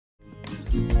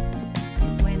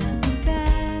When I think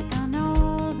back on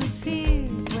all the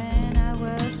fears when I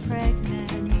was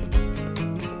pregnant,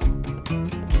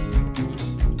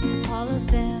 all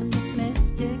of them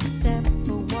dismissed except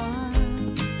for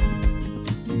one.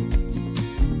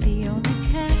 The only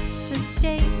test the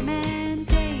state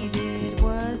mandated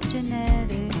was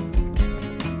genetic.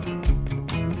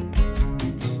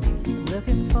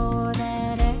 Looking for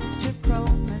that extra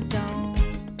chromosome.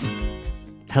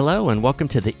 Hello and welcome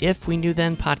to the If We Knew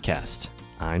Then podcast.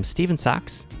 I'm Steven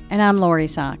Socks, And I'm Lori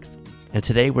Socks. and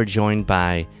today we're joined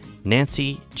by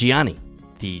Nancy Gianni,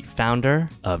 the founder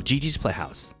of GiGi's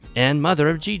Playhouse and mother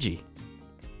of Gigi.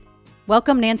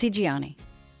 Welcome, Nancy Gianni.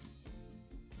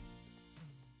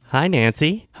 Hi,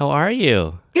 Nancy. How are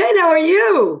you? Good. How are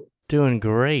you? Doing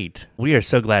great. We are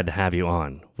so glad to have you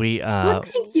on. Well,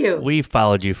 thank you. We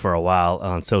followed you for a while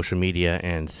on social media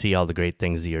and see all the great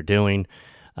things that you're doing.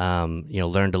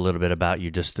 Learned a little bit about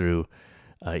you just through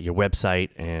your website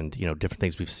and, different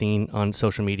things we've seen on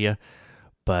social media.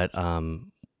 But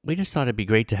we just thought it'd be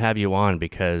great to have you on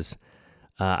because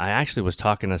I actually was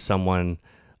talking to someone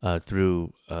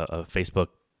through a Facebook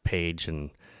page, and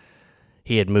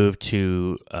he had moved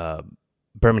to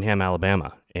Birmingham,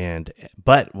 Alabama,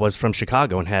 but was from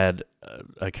Chicago and had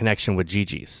a connection with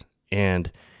GiGi's.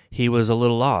 And he was a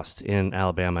little lost in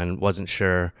Alabama and wasn't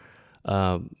sure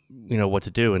what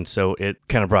to do. And so it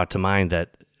kind of brought to mind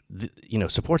that,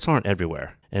 supports aren't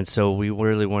everywhere. And so we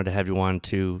really wanted to have you on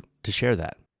to share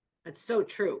that. That's so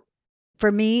true.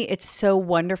 For me, it's so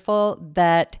wonderful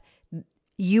that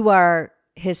you are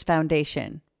his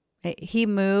foundation. He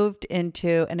moved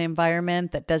into an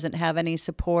environment that doesn't have any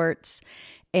supports,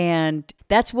 and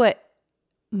that's what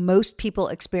most people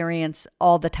experience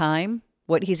all the time,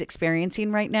 what he's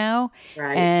experiencing right now.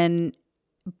 Right.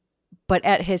 But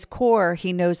at his core,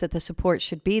 he knows that the support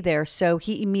should be there. So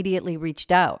he immediately reached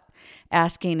out,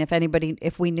 asking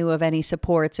if we knew of any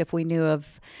supports, if we knew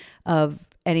of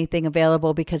anything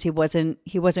available, because he wasn't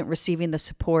receiving the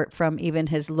support from even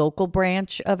his local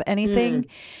branch of anything.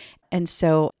 And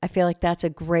so I feel like that's a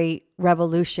great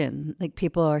revolution. Like,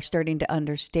 people are starting to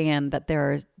understand that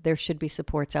there should be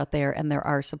supports out there, and there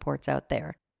are supports out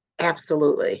there.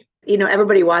 Absolutely.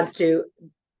 Everybody wants to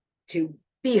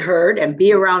be heard and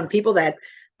be around people that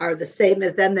are the same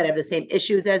as them, that have the same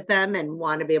issues as them, and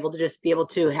want to be able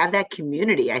to have that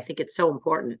community. I think it's so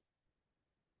important.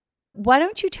 Why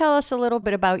don't you tell us a little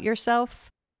bit about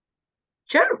yourself?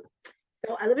 Sure.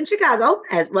 So I live in Chicago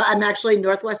as well. I'm actually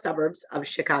northwest suburbs of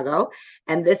Chicago,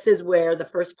 and this is where the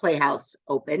first Playhouse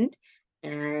opened.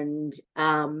 And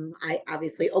I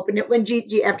obviously opened it when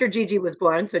after Gigi was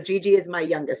born. So Gigi is my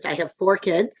youngest. I have 4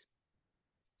 kids.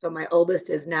 So my oldest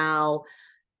is now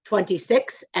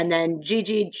 26, and then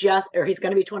Gigi he's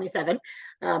going to be 27,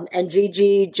 and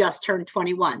Gigi just turned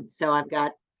 21. So I've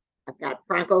got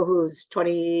Franco, who's going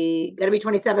to be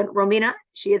 27. Romina,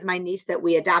 she is my niece that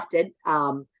we adopted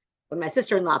when my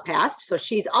sister-in-law passed. So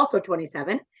she's also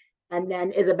 27. And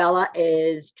then Isabella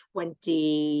is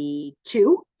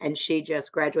 22, and she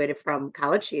just graduated from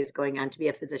college. She is going on to be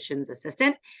a physician's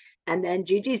assistant. And then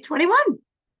Gigi's 21,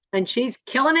 and she's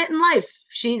killing it in life.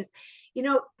 She's,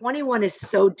 21 is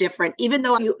so different. Even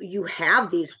though you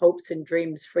have these hopes and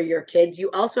dreams for your kids,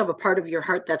 you also have a part of your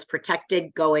heart that's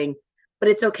protected going, but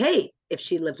it's okay if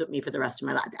she lives with me for the rest of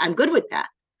my life. I'm good with that.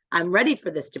 I'm ready for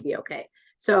this to be okay.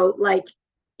 So, like,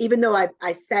 even though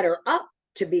I set her up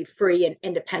to be free and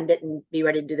independent and be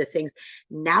ready to do the things,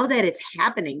 now that it's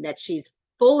happening, that she's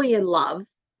fully in love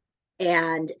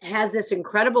and has this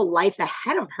incredible life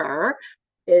ahead of her,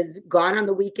 is gone on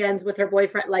the weekends with her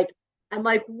boyfriend. Like, I'm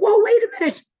like, whoa, wait a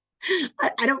minute.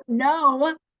 I don't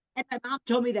know. And my mom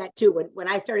told me that too. When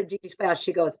I started GiGi's Playhouse,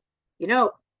 she goes,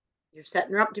 you're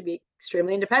setting her up to be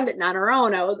extremely independent and on her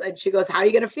own. And she goes, how are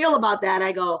you going to feel about that?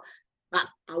 I go,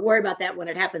 I'll worry about that when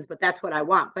it happens, but that's what I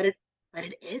want. But it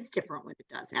is different when it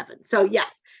does happen. So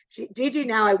yes, Gigi,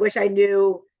 now I wish I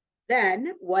knew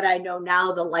then what I know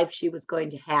now, the life she was going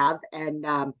to have. And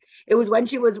it was when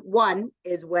she was 1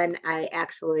 is when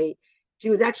she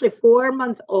was actually 4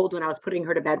 months old when I was putting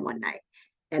her to bed one night.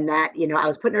 And that, I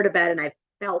was putting her to bed and I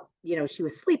felt, she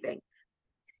was sleeping.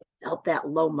 I felt that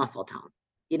low muscle tone,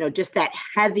 just that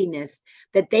heaviness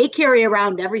that they carry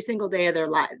around every single day of their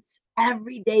lives.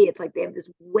 Every day, it's like they have this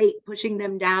weight pushing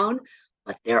them down,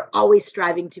 but they're always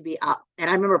striving to be up. And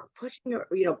I remember pushing her,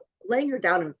 laying her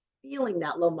down and feeling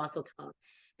that low muscle tone.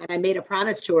 And I made a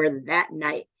promise to her that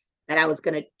night that I was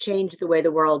going to change the way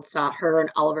the world saw her and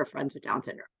all of her friends with Down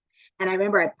syndrome. And I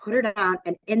remember I put her down,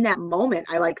 and in that moment,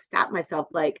 I stopped myself,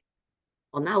 well,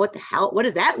 now what the hell? What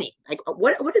does that mean?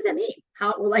 What does that mean?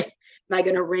 How, am I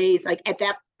going to raise, at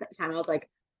that time, I was like,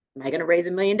 Am I going to raise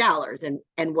 $1 million?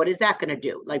 And what is that going to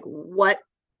do? Like,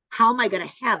 how am I going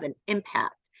to have an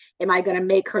impact? Am I going to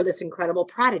make her this incredible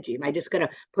prodigy? Am I just going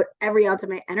to put every ounce of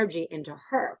my energy into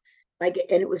her? Like,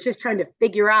 and it was just trying to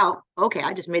figure out, okay,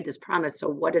 I just made this promise. So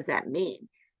what does that mean?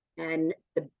 And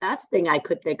the best thing I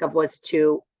could think of was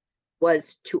to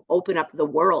open up the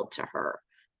world to her,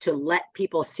 to let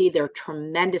people see their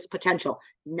tremendous potential,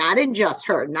 not in just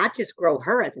her, not just grow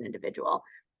her as an individual,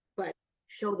 but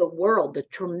show the world the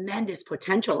tremendous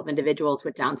potential of individuals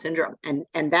with Down syndrome. And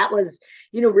that was,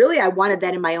 really, I wanted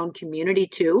that in my own community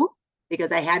too,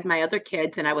 because I had my other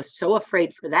kids and I was so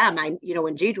afraid for them.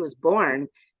 When Gigi was born,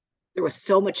 there was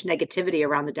so much negativity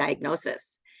around the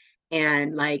diagnosis.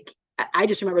 And like, I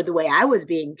just remember the way I was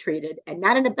being treated, and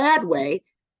not in a bad way,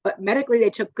 but medically they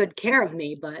took good care of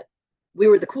me. But we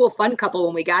were the cool, fun couple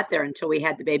when we got there until we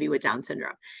had the baby with Down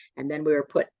syndrome. And then we were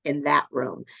put in that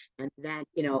room. And then,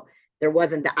 there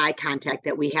wasn't the eye contact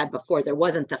that we had before. There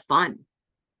wasn't the fun.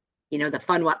 The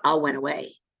fun all went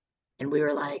away. And we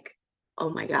were like, oh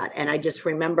my God. And I just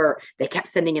remember they kept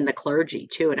sending in the clergy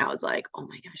too. And I was like, oh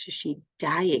my gosh, is she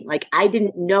dying? Like, I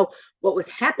didn't know what was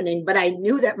happening, but I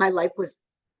knew that my life was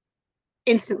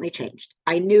instantly changed.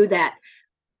 I knew that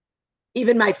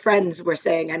even my friends were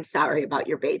saying, I'm sorry about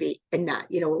your baby, and not,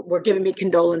 were giving me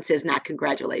condolences, not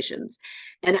congratulations.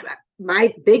 And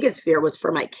my biggest fear was for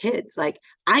my kids. Like,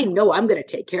 I know I'm going to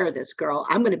take care of this girl.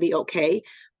 I'm going to be okay.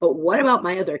 But what about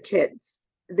my other kids?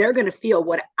 They're going to feel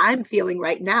what I'm feeling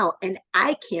right now, and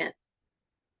I can't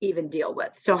even deal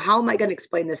with. So how am I going to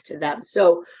explain this to them?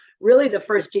 So really the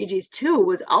first GiGi's too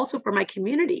was also for my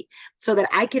community, so that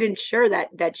I could ensure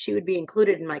that she would be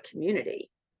included in my community.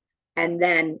 And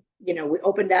then, we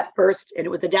opened that first, and it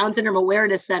was a Down Syndrome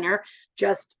Awareness Center,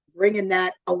 just bringing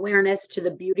that awareness to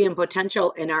the beauty and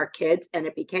potential in our kids. And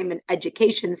it became an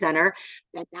education center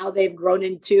that now they've grown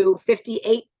into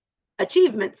 58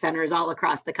 achievement centers all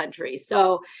across the country.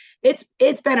 So it's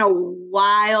been a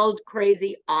wild,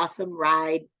 crazy, awesome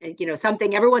ride. And,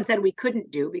 something everyone said we couldn't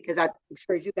do, because I'm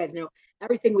sure, as you guys know,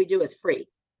 everything we do is free.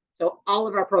 So all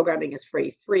of our programming is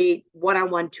free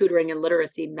one-on-one tutoring and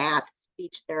literacy, math,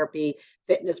 speech therapy,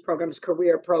 fitness programs,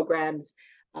 career programs,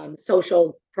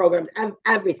 social programs,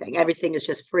 everything is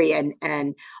just free.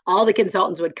 And all the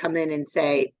consultants would come in and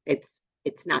say, it's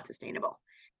not sustainable.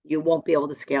 You won't be able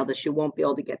to scale this. You won't be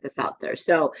able to get this out there.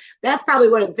 So that's probably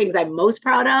one of the things I'm most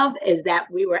proud of, is that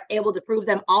we were able to prove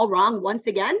them all wrong once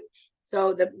again.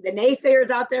 So the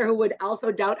naysayers out there who would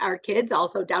also doubt our kids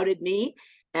also doubted me,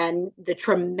 and the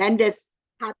tremendous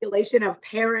population of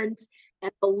parents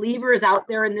and believers out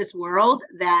there in this world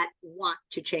that want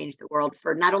to change the world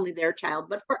for not only their child,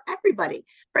 but for everybody,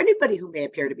 for anybody who may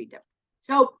appear to be different.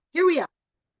 So here we are.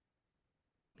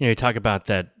 You talk about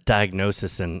that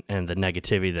diagnosis and the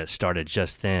negativity that started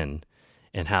just then,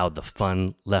 and how the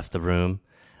fun left the room.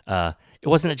 It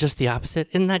wasn't just the opposite.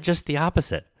 Isn't that just the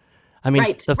opposite? I mean,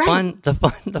 Right.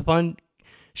 the fun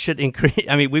should increase.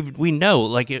 I mean, we know,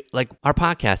 like our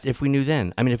podcast. If we knew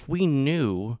then, if we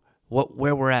knew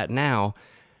where we're at now,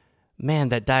 man,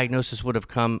 that diagnosis would have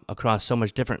come across so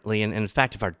much differently. And in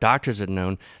fact, if our doctors had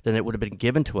known, then it would have been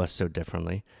given to us so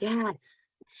differently. Yes.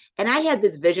 And I had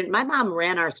this vision. My mom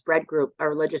ran our spread group, our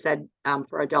religious ed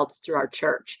for adults, through our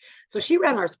church. So she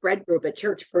ran our spread group at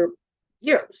church for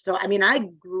years. So, I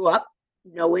grew up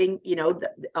knowing,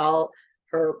 all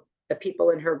the people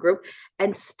in her group.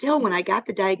 And still, when I got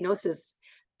the diagnosis,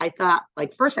 I thought,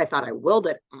 first I thought I willed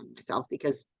it on myself,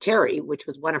 because Terry, which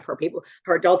was one of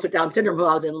her adults with Down syndrome who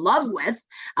I was in love with,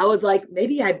 I was like,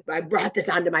 maybe I brought this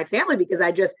onto my family, because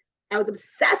I was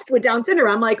obsessed with Down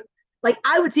syndrome. I'm like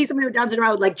I would see somebody with Down syndrome,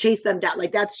 I would chase them down.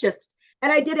 That's just,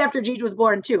 and I did after Gigi was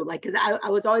born too, because I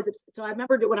was always obsessed. So I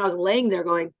remember when I was laying there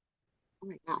going, oh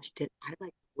my gosh, did I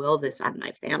will this on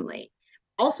my family?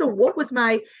 Also, what was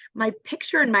my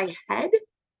picture in my head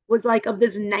was of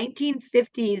this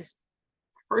 1950s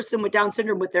person with Down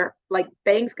syndrome with their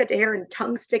bangs cut to hair and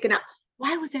tongue sticking out.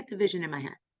 Why was that the vision in my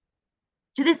head?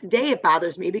 To this day, it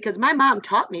bothers me, because my mom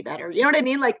taught me better. You know what I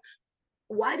mean?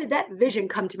 Why did that vision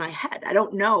come to my head? I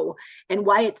don't know, and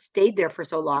why it stayed there for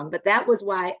so long. But that was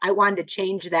why I wanted to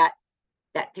change that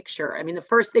picture. The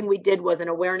first thing we did was an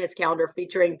awareness calendar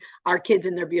featuring our kids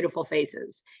and their beautiful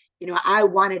faces. I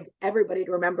wanted everybody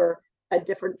to remember a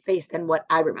different face than what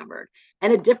I remembered,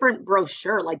 and a different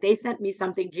brochure. They sent me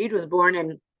something. Gigi was born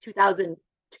in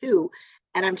 2002,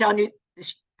 and I'm telling you,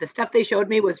 the stuff they showed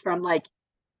me was from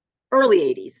early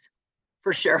 80s,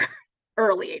 for sure.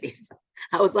 Early 80s.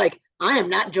 I was like, I am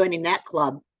not joining that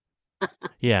club.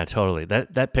 Yeah, totally.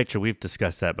 That picture, we've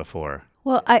discussed that before.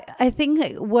 Well, I think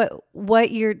that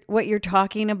what you're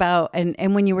talking about,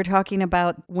 and when you were talking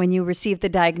about when you received the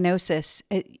diagnosis,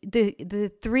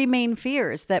 the three main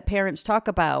fears that parents talk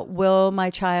about: will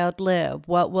my child live?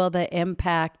 What will the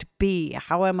impact be?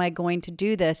 How am I going to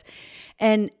do this?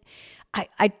 And I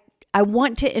I, I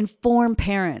want to inform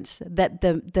parents that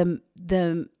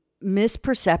the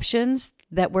misperceptions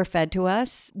that were fed to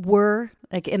us were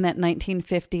like in that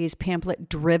 1950s pamphlet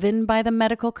driven by the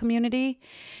medical community,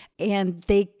 and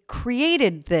they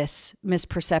created this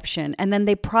misperception and then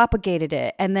they propagated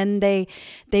it, and then they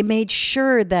made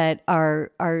sure that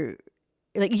our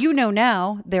like,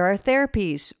 now there are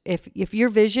therapies. If your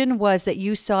vision was that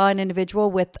you saw an individual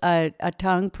with a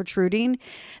tongue protruding,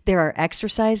 there are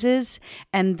exercises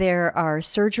and there are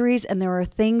surgeries and there are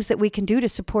things that we can do to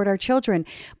support our children.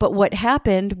 But what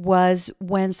happened was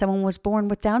when someone was born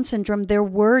with Down syndrome, there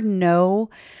were no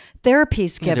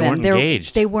therapies given. They weren't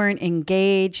engaged. They weren't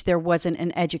engaged. There wasn't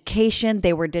an education.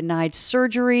 They were denied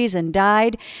surgeries and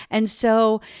died. And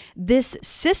so this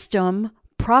system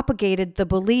propagated the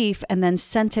belief and then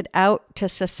sent it out to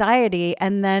society,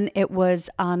 and then it was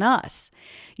on us,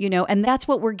 and that's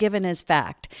what we're given as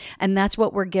fact, and that's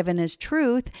what we're given as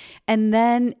truth, and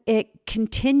then it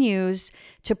continues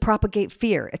to propagate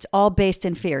fear. It's all based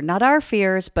in fear, not our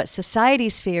fears, but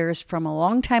society's fears from a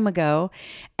long time ago,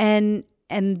 and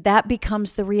that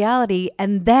becomes the reality.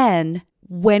 And then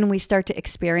when we start to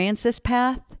experience this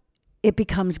path, it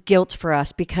becomes guilt for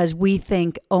us because we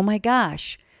think, oh my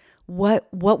gosh,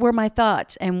 what were my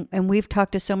thoughts? And we've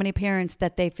talked to so many parents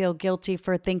that they feel guilty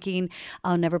for thinking,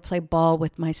 I'll never play ball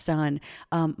with my son.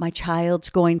 My child's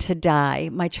going to die.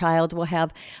 My child will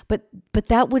have, but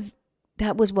that was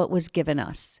what was given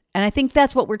us. And I think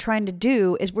that's what we're trying to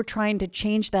do, is we're trying to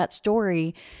change that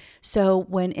story. So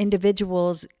when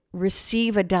individuals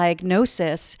receive a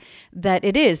diagnosis, that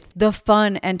it is the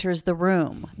fun enters the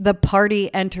room, the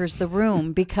party enters the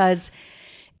room, because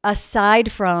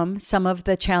aside from some of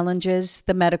the challenges,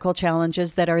 the medical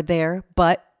challenges that are there,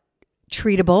 but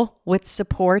treatable with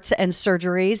supports and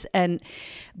surgeries.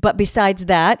 But besides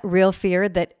that, real fear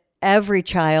that every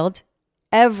child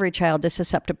is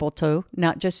susceptible to,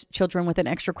 not just children with an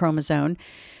extra chromosome.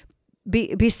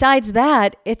 Besides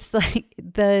that, it's like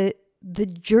the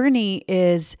journey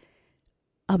is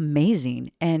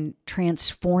amazing and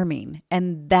transforming,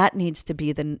 and that needs to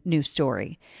be the new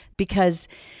story, because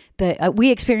we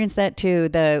experienced that too.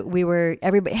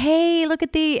 Everybody, hey, look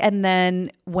at and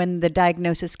then when the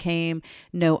diagnosis came,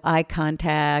 no eye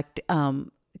contact,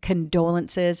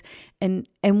 condolences, and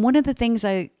one of the things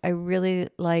I really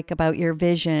like about your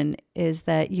vision is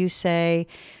that you say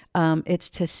it's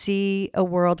to see a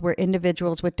world where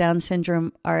individuals with Down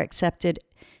syndrome are accepted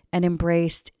and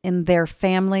embraced in their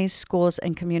families, schools,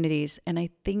 and communities. And I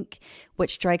think what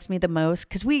strikes me the most,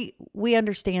 because we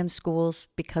understand schools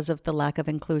because of the lack of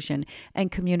inclusion,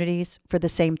 and communities for the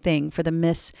same thing, for the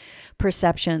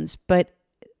misperceptions. But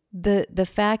the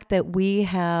fact that we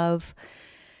have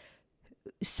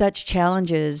such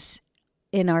challenges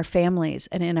in our families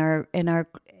and in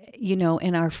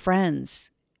our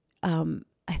friends,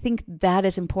 I think that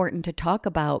is important to talk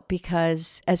about,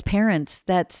 because as parents,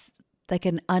 that's like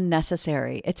an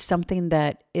unnecessary. It's something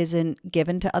that isn't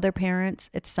given to other parents.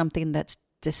 It's something that's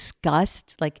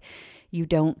discussed. Like, you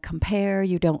don't compare,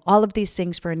 you don't, all of these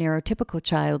things for a neurotypical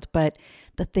child, but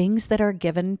the things that are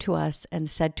given to us and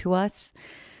said to us.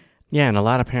 Yeah, and a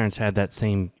lot of parents had that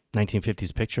same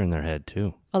 1950s picture in their head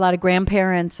too. A lot of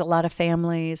grandparents, a lot of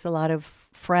families, a lot of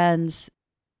friends.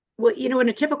 Well, when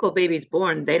a typical baby's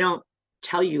born, they don't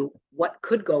tell you what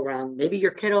could go wrong. Maybe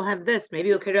your kid will have this, maybe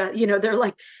your kid, they're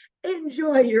like,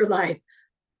 enjoy your life.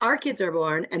 Our kids are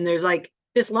born and there's like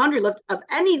this laundry list of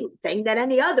anything that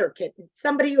any other kid,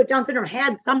 somebody with Down syndrome,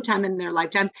 had sometime in their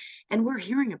lifetimes, and we're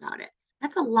hearing about it.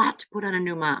 That's a lot to put on a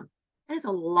new mom. That is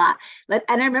a lot.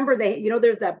 And I remember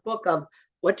there's that book of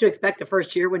What to Expect the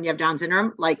First Year When You Have Down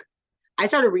syndrome. Like, I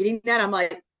started reading that. I'm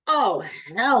like, oh,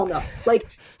 hell no. Like,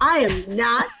 I am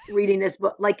not reading this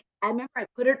book. Like, I remember I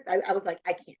put it, I was like,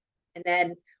 I can't. And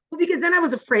then, because then I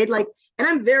was afraid, like, and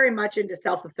I'm very much into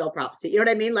self-fulfilled prophecy. You know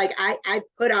what I mean? Like, I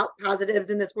put out positives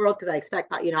in this world because I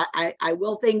expect, I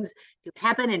will things to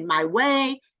happen in my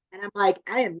way. And I'm like,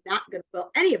 I am not going to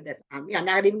feel any of this on me. I'm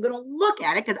not even going to look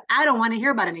at it because I don't want to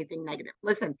hear about anything negative.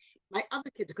 Listen, my other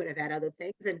kids could have had other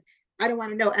things and I don't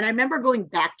want to know. And I remember going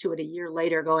back to it a year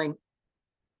later going,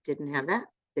 didn't have that,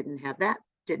 didn't have that,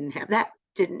 didn't have that,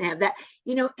 didn't have that,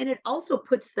 and it also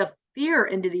puts the fear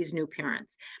into these new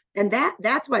parents. And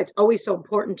that's why it's always so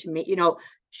important to me,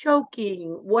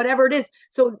 choking, whatever it is.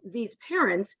 So these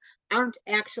parents aren't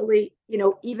actually,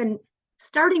 even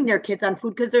starting their kids on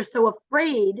food because they're so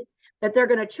afraid that they're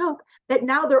going to choke, that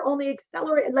now they're only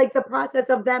accelerating, like the process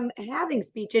of them having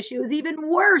speech issues even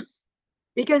worse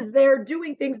because they're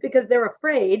doing things because they're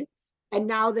afraid. And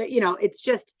now that, it's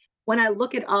just, when I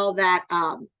look at all that,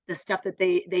 the stuff that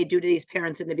they do to these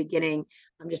parents in the beginning,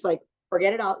 I'm just like,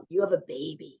 forget it all. You have a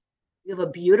baby. You have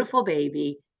a beautiful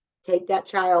baby. Take that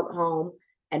child home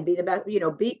and be the best,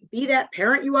 be that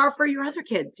parent you are for your other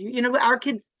kids. Our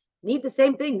kids need the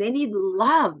same thing. They need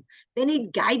love. They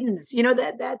need guidance.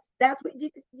 That's what you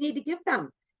need to give them.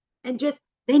 And just,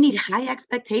 they need high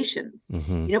expectations.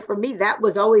 For me, that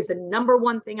was always the number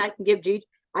one thing I can give Gigi.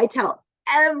 I tell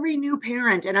every new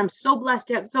parent, and I'm so blessed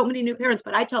to have so many new parents,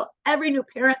 but I tell every new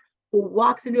parent who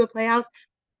walks into a Playhouse,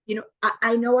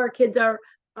 I know our kids are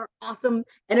awesome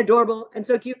and adorable and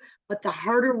so cute, but the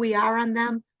harder we are on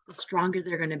them, the stronger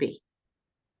they're going to be.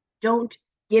 Don't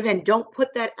give in. Don't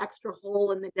put that extra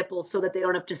hole in the nipples so that they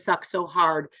don't have to suck so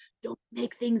hard. Don't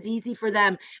make things easy for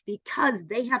them because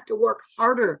they have to work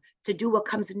harder to do what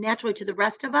comes naturally to the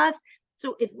rest of us.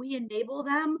 So if we enable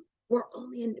them,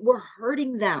 we're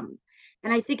hurting them.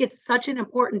 And I think it's such an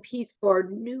important piece for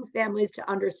new families to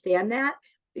understand that,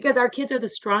 because our kids are the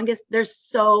strongest. They're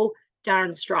so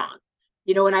darn strong.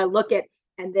 When I look at,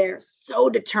 and they're so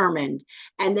determined,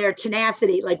 and their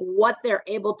tenacity, like what they're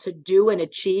able to do and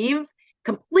achieve,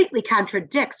 completely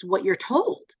contradicts what you're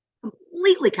told. So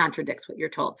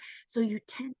you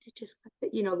tend to just,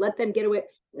 let them get away.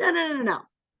 No.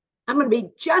 I'm going to be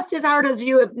just as hard as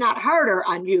you, if not harder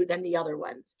on you than the other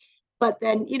ones. But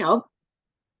then,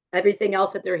 everything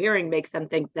else that they're hearing makes them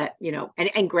think that,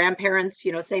 and grandparents,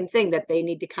 same thing, that they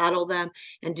need to coddle them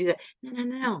and do that.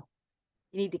 No.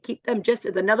 You need to keep them just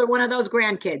as another one of those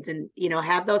grandkids and,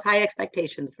 have those high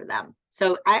expectations for them.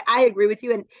 So I agree with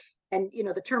you. And,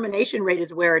 the termination rate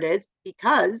is where it is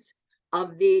because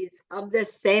of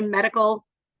this same medical,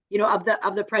 of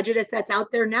the prejudice that's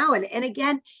out there now. And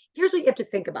again, here's what you have to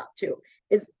think about too,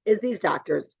 is these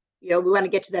doctors, we want to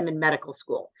get to them in medical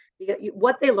school.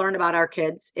 What they learn about our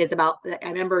kids is about, I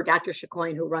remember Dr.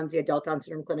 Chacoin, who runs the adult Down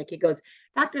syndrome clinic, he goes,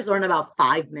 doctors learn about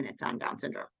 5 minutes on Down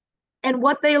syndrome. And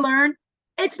what they learn,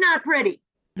 it's not pretty.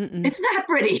 Mm-mm. It's not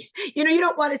pretty. You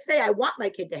don't want to say, I want my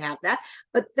kid to have that.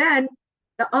 But then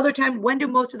the other time, when do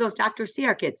most of those doctors see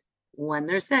our kids? When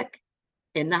they're sick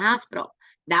in the hospital,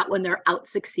 not when they're out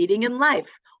succeeding in life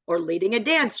or leading a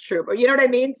dance troupe, or you know what I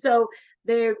mean? So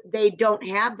they don't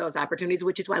have those opportunities,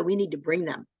 which is why we need to bring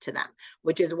them to them,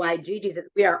 which is why GiGi's,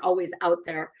 we are always out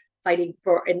there fighting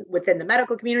within the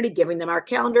medical community, giving them our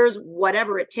calendars,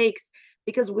 whatever it takes,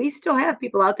 because we still have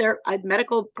people out there,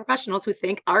 medical professionals, who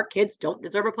think our kids don't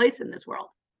deserve a place in this world.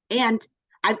 And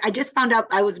I just found out,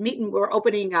 we're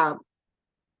opening,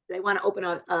 they want to open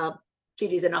a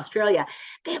GiGi's in Australia.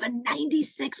 They have a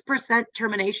 96%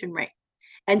 termination rate.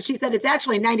 And she said it's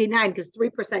actually 99 because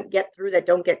 3% get through that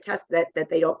don't get tested, that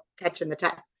they don't catch in the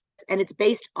test. And it's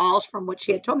based, all from what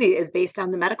she had told me, is based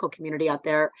on the medical community out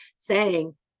there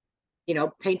saying,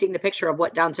 painting the picture of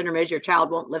what Down syndrome is. Your child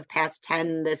won't live past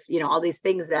 10, all these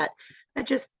things that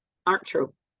just aren't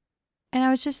true. And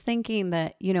I was just thinking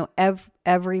that,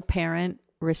 every parent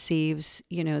receives,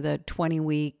 the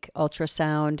 20-week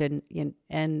ultrasound.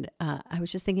 And I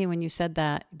was just thinking when you said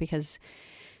that, because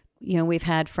we've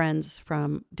had friends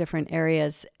from different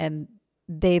areas and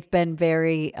they've been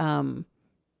very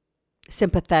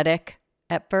sympathetic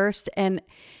at first. And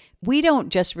we don't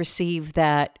just receive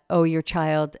that, oh, your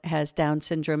child has Down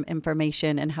syndrome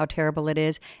information and how terrible it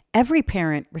is. Every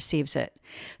parent receives it.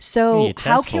 So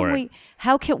how can we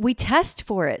test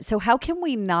for it? So how can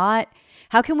we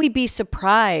be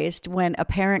surprised when a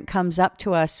parent comes up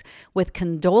to us with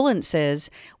condolences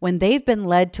when they've been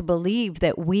led to believe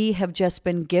that we have just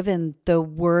been given the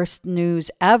worst news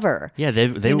ever? Yeah,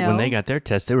 they when they got their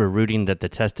test, they were rooting that the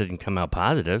test didn't come out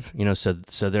positive.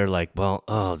 So they're like, well,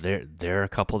 they're a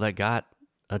couple that got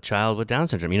a child with Down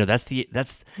syndrome. That's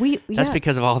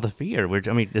because of all the fear.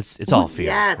 It's all fear,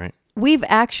 yes. Right? We've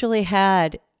actually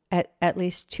had at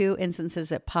least 2 instances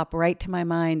that pop right to my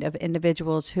mind of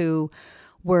individuals who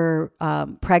were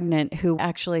pregnant, who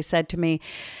actually said to me,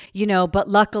 but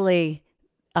luckily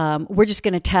we're just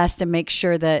going to test and make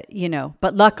sure that,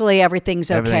 but luckily everything's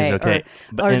okay.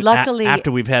 Or luckily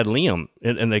after we've had Liam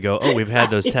and they go, oh, we've had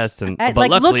those tests and but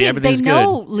like, luckily everything's good. They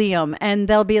know Liam and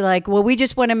they'll be like, well, we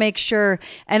just want to make sure.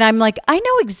 And I'm like, I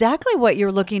know exactly what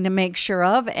you're looking to make sure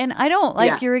of. And I don't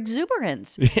like your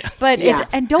exuberance, but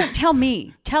and don't tell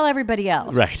me, tell everybody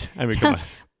else. Right. Come on.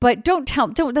 But don't,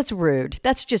 that's rude.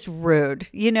 That's just rude,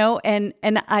 and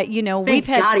I, Thank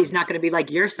God he's not going to be like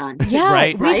your son.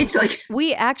 Yeah. Right.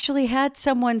 We actually had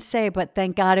someone say, but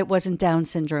thank God it wasn't Down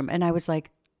syndrome. And I was like,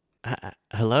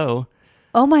 hello.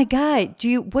 Oh my God.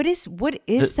 What is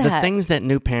The that? things that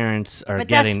new parents are But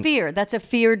getting. that's fear. That's a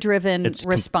fear-driven It's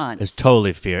response. it's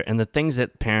totally fear. And the things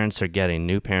that parents are getting,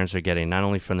 new parents are getting, not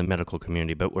only from the medical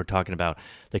community, but we're talking about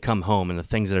they come home and the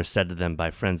things that are said to them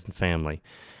by friends and family.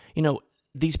 You know,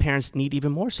 these parents need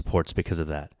even more supports because of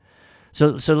that.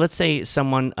 So let's say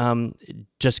someone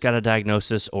just got a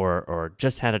diagnosis or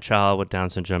just had a child with Down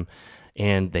syndrome,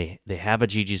 and they have a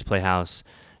Gigi's Playhouse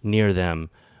near them,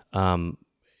 and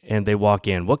they walk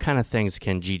in. What kind of things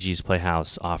can Gigi's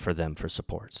Playhouse offer them for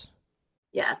supports?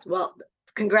 Yes. Well,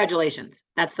 congratulations.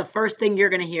 That's the first thing you're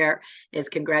going to hear is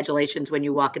congratulations when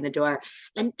you walk in the door.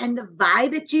 And the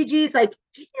vibe at Gigi's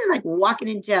is like walking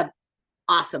into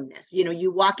awesomeness.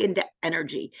 You walk into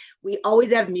energy. We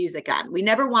always have music on. We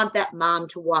never want that mom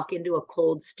to walk into a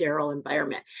cold, sterile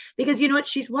environment because you know what?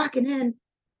 She's walking in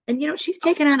and she's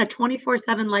taking on a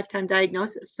 24/7 lifetime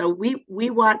diagnosis. So we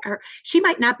want her. She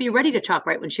might not be ready to talk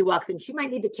right when she walks in. She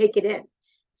might need to take it in.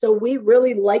 So we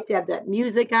really like to have that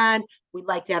music on. We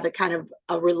like to have a kind of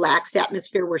a relaxed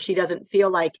atmosphere where she doesn't feel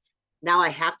like now I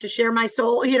have to share my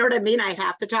soul. You know what I mean? I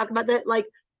have to talk about that. Like,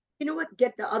 you know what,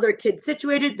 get the other kids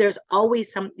situated. There's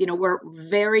always we're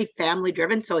very family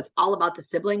driven. So it's all about the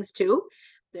siblings too.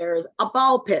 There's a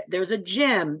ball pit, there's a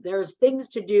gym, there's things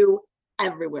to do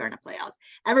everywhere in a playhouse.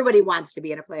 Everybody wants to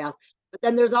be in a playhouse. But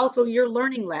then there's also your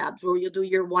learning labs where you'll do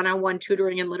your one-on-one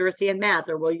tutoring in literacy and math,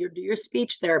 or where you do your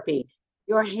speech therapy,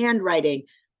 your handwriting.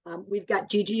 We've got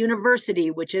Gigi University,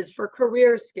 which is for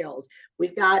career skills.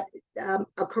 We've got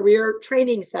a career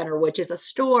training center, which is a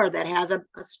store that has a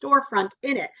storefront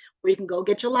in it where you can go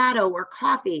get gelato or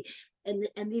coffee. And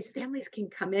these families can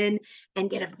come in and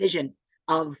get a vision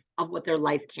of what their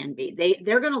life can be.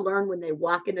 They're going to learn when they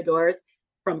walk in the doors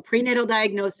from prenatal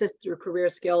diagnosis through career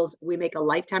skills. We make a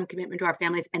lifetime commitment to our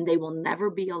families and they will never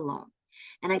be alone.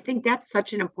 And I think that's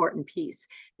such an important piece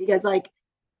because like,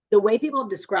 the way people have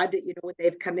described it, when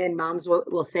they've come in, moms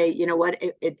will say, you know what,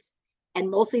 it's, and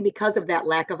mostly because of that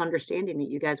lack of understanding that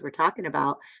you guys were talking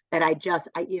about, that I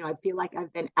feel like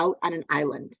I've been out on an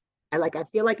island. I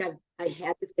feel like I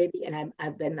had this baby and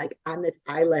I've been like on this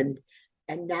island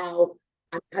and now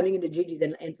I'm coming into Gigi's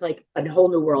and it's like a whole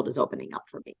new world is opening up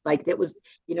for me. Like that was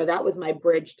my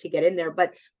bridge to get in there,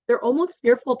 but they're almost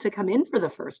fearful to come in for the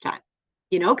first time,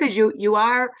 because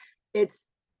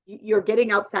you're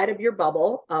getting outside of your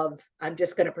bubble of I'm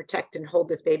just going to protect and hold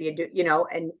this baby and do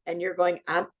and you're going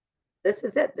this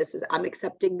is it, I'm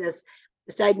accepting this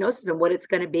diagnosis and what it's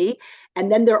going to be.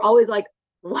 And then they're always like,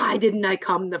 why didn't I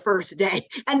come the first day?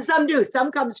 And some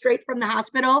come straight from the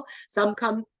hospital, some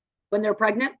come when they're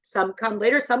pregnant, some come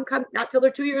later, some come not till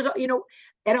they're 2 years old,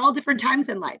 at all different times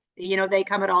in life. They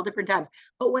come at all different times,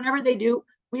 but whenever they do,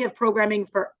 we have programming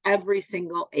for every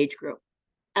single age group,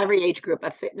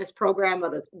 a fitness program,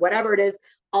 whatever it is,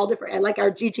 all different. And like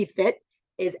our Gigi Fit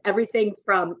is everything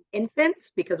from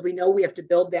infants, because we know we have to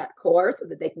build that core so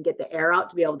that they can get the air out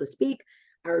to be able to speak.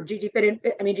 Our Gigi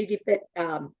Fit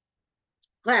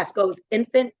class goes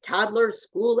infant, toddler,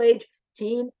 school age,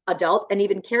 teen, adult, and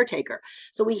even caretaker.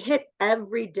 So we hit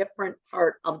every different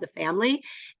part of the family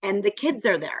and the kids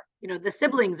are there. The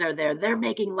siblings are there. They're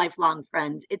making lifelong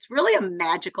friends. It's really a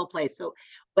magical place. So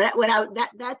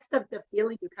that's the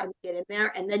feeling you kind of get in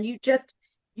there. And then you're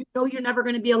never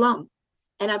going to be alone.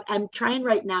 And I'm trying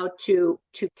right now to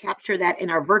capture that in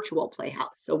our virtual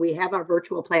playhouse. So we have our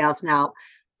virtual playhouse now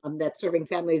that's serving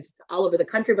families all over the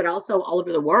country, but also all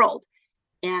over the world.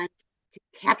 And to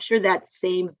capture that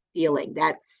same feeling,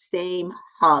 that same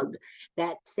hug,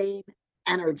 that same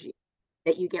energy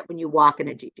that you get when you walk in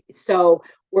a Gigi. So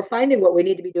we're finding what we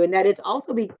need to be doing. That is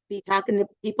also be talking to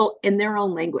people in their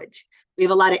own language. We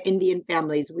have a lot of Indian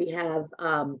families. We have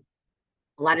a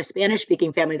lot of Spanish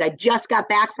speaking families. I just got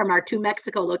back from our 2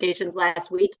 Mexico locations last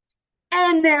week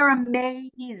and they're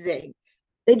amazing.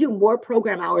 They do more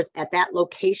program hours at that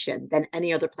location than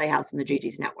any other playhouse in the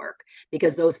Gigi's network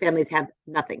because those families have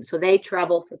nothing. So they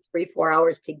travel for 3-4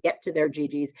 hours to get to their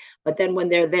Gigi's. But then when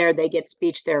they're there, they get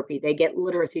speech therapy, they get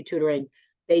literacy tutoring,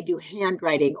 they do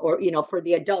handwriting, or, for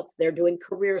the adults, they're doing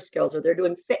career skills or they're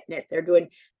doing fitness, they're doing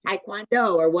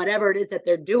taekwondo or whatever it is that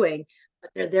they're doing. But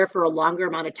they're there for a longer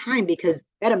amount of time because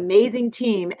that amazing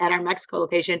team at our Mexico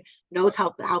location knows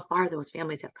how far those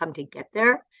families have come to get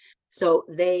there. So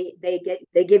they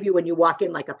give you, when you walk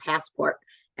in, like a passport,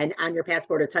 and on your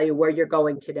passport it'll tell you where you're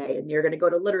going today, and you're going to go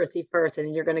to literacy first, and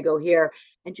then you're going to go here,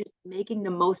 and just making the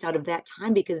most out of that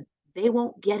time because they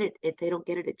won't get it if they don't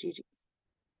get it at Gigi's.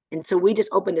 And so we just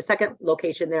opened a second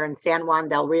location there in San Juan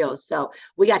del Rio. So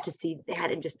we got to see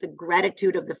that and just the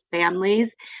gratitude of the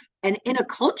families, and in a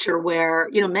culture where,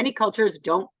 many cultures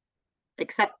don't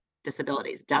accept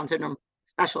disabilities, Down syndrome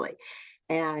especially.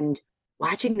 And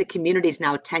watching the communities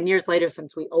now, 10 years later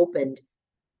since we opened,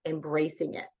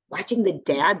 embracing it, watching the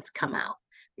dads come out,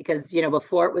 because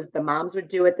before it was the moms would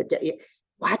do it,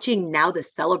 watching now the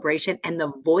celebration and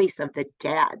the voice of the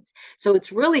dads. So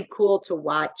it's really cool to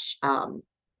watch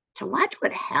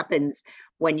what happens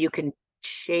when you can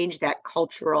change that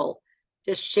cultural,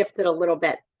 just shift it a little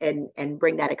bit and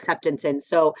bring that acceptance in.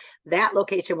 So that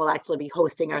location will actually be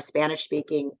hosting our Spanish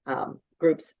speaking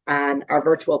groups on our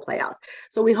virtual Playhouse.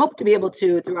 So we hope to be able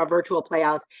to, through our virtual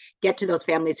Playhouse, get to those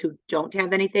families who don't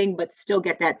have anything, but still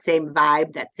get that same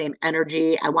vibe, that same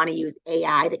energy. I want to use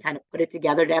AI to kind of put it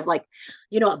together to have a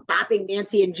bopping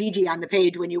Nancy and Gigi on the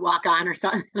page when you walk on or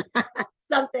something.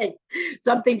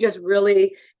 something just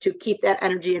really to keep that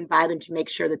energy and vibe and to make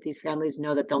sure that these families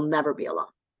know that they'll never be alone.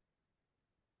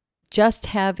 Just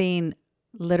having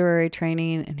literary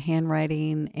training and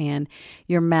handwriting and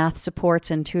your math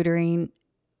supports and tutoring,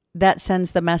 that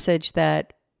sends the message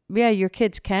that, yeah, your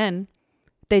kids can.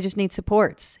 They just need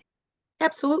supports.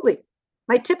 Absolutely.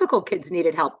 My typical kids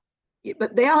needed help,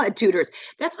 but they all had tutors.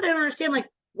 That's what I don't understand. Like,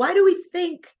 why do we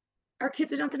think our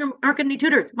kids with Down syndrome aren't going to need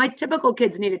tutors? My typical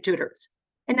kids needed tutors,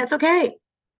 and that's okay.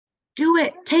 Do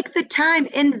it. Take the time.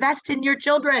 Invest in your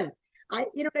children.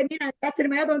 You know what I mean? I invested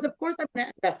in my other ones. Of course, I'm going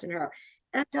to invest in her.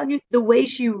 And I'm telling you, the way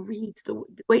she reads, the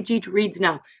way Gigi reads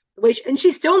now, and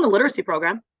she's still in the literacy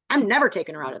program. I'm never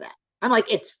taking her out of that. I'm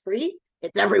like, it's free.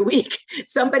 It's every week.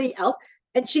 Somebody else.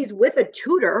 And she's with a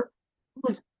tutor.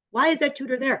 Why is that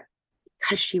tutor there?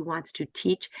 Because she wants to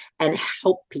teach and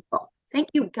help people. Thank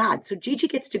you, God. So Gigi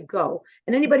gets to go,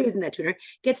 and anybody who's in that tutor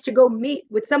gets to go meet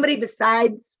with somebody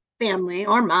besides family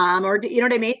or mom, or you know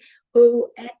what I mean, who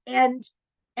and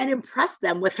impress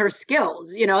them with her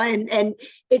skills, and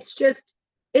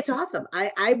it's awesome.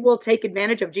 I will take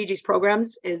advantage of Gigi's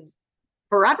programs is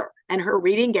forever, and her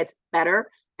reading gets better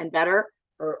and better.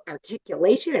 Her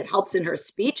articulation, it helps in her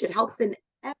speech, it helps in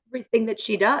everything that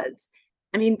she does.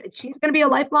 I mean, she's going to be a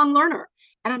lifelong learner,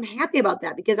 and I'm happy about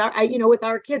that, because with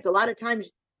our kids, a lot of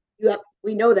times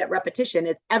we know that repetition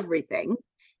is everything,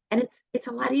 and it's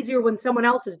a lot easier when someone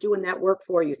else is doing that work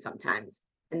for you sometimes,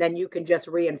 and then you can just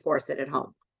reinforce it at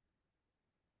home.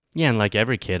 Yeah, and like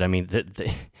every kid, I mean,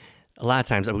 a lot of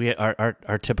times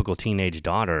our typical teenage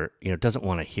daughter, doesn't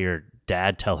want to hear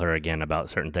dad tell her again about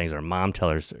certain things or mom tell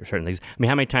her certain things. I mean,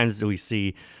 how many times do we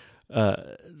see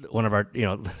one of our,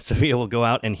 Sophia will go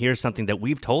out and hear something that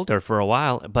we've told her for a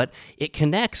while, but it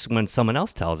connects when someone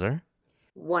else tells her.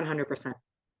 100%.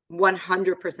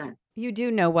 100%. You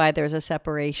do know why there's a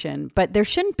separation, but there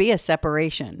shouldn't be a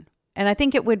separation. And I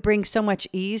think it would bring so much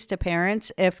ease to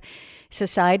parents if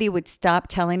society would stop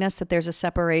telling us that there's a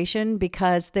separation,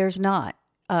 because there's not.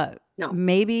 No.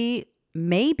 Maybe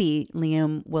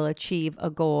Liam will achieve a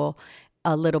goal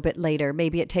a little bit later.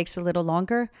 Maybe it takes a little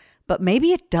longer, but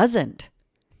maybe it doesn't.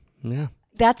 Yeah.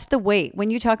 That's the weight. When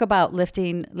you talk about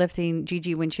lifting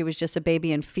Gigi when she was just a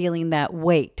baby and feeling that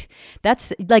weight,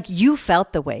 that's like you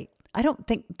felt the weight. I don't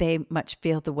think they much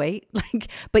feel the weight,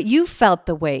 but you felt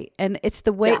the weight, and it's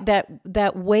the weight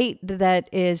that weight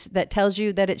that tells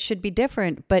you that it should be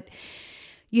different. But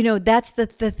that's the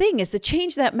thing, is to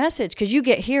change that message, because you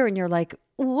get here and you're like,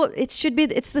 well, it's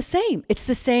the same. It's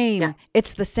the same. Yeah.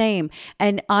 It's the same.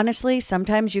 And honestly,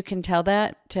 sometimes you can tell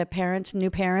that to parents, new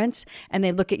parents, and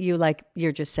they look at you like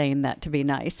you're just saying that to be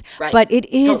nice. Right. But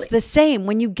it is Totally. the same.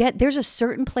 When there's a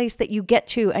certain place that you get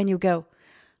to and you go,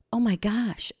 oh my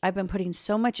gosh, I've been putting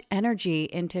so much energy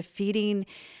into feeding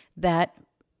that,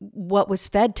 what was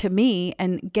fed to me,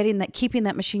 and keeping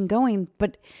that machine going,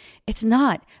 but it's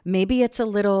not. Maybe it's a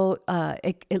little,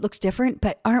 it looks different,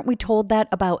 but aren't we told that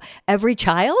about every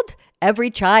child?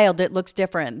 Every child, it looks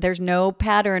different. There's no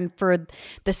pattern for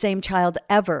the same child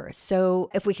ever. So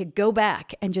if we could go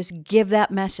back and just give that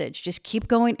message, just keep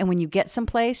going. And when you get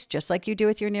someplace, just like you do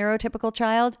with your neurotypical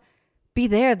child, be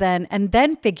there then, and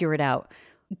then figure it out.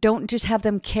 Don't just have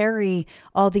them carry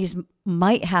all these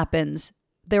might happens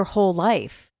their whole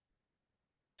life.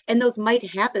 And those might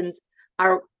happens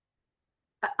are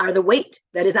the weight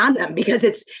that is on them, because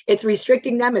it's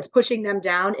restricting them, it's pushing them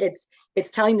down, it's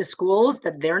telling the schools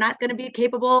that they're not going to be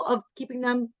capable of keeping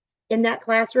them in that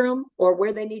classroom or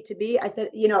where they need to be. I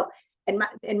said,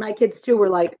 and my kids too were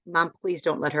like, Mom, please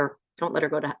don't let her go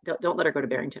to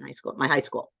Barrington High School, my high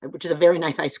school, which is a very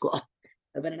nice high school.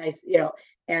 I've been a nice,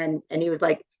 and he was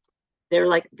like, they're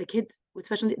like, the kids,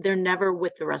 especially, they're never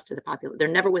with the rest of the population. They're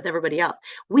never with everybody else.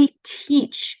 We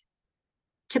teach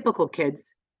typical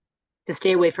kids to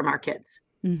stay away from our kids,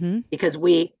 because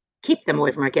we keep them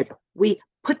away from our kids. We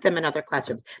put them in other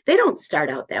classrooms. They don't start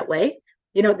out that way.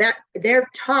 that they're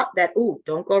taught that, ooh,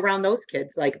 don't go around those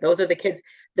kids. Like those are the kids,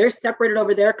 they're separated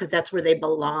over there because that's where they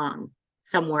belong,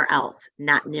 somewhere else,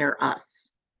 not near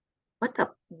us.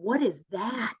 What is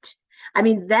that? I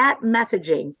mean, that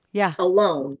messaging Yeah.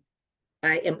 alone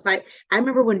implied. I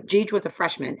remember when Gigi was a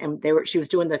freshman and she was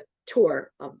doing the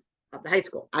tour of the high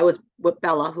school. I was with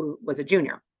Bella, who was a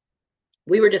junior.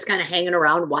 We were just kind of hanging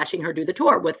around watching her do the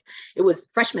tour it was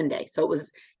freshman day. So it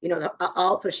was,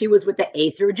 also she was with the A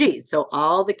through G's. So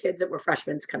all the kids that were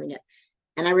freshmen coming in.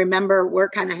 And I remember we're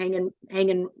kind of hanging,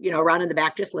 around in the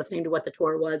back, just listening to what the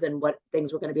tour was and what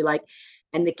things were going to be like.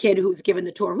 And the kid who's given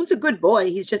the tour, who's a good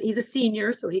boy, he's a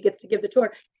senior, so he gets to give the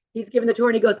tour. He's giving the tour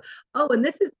and he goes, oh, and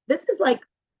this is like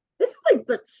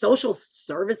the social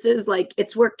services, like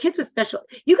it's where kids with special,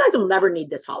 you guys will never need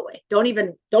this hallway.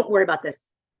 Don't worry about this.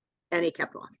 And he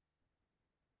kept on.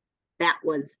 That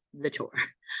was the tour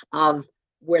of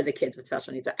where the kids with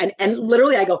special needs are. And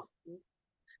literally I go,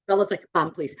 Bella's like,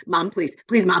 mom, please, mom, please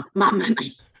don't,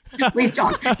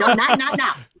 not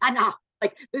now.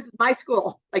 Like, this is my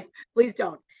school. Like, please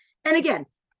don't. And again,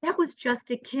 that was just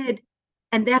a kid.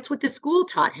 And that's what the school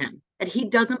taught him, that he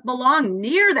doesn't belong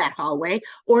near that hallway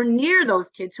or near those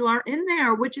kids who are in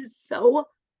there, which is so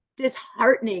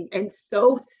disheartening and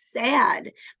so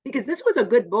sad, because this was a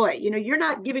good boy. You're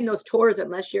not giving those tours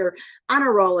unless you're on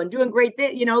a roll and doing great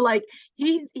things. Like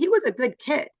he was a good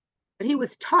kid, but he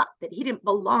was taught that he didn't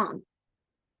belong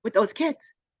with those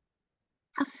kids.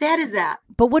 How sad is that?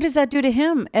 But what does that do to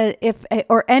him?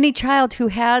 Or any child who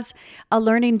has a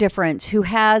learning difference, who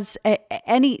has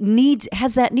any needs,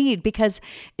 has that need? Because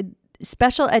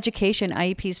special education,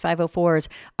 IEPs, 504s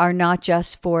are not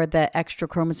just for the extra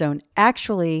chromosome.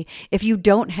 Actually, if you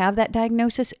don't have that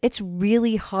diagnosis, it's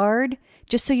really hard.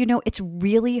 Just so you know, it's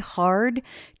really hard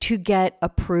to get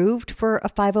approved for a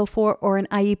 504 or an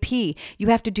IEP. You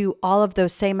have to do all of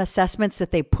those same assessments that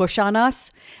they push on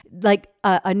us. Like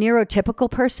a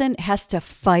neurotypical person has to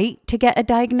fight to get a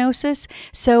diagnosis.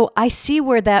 So I see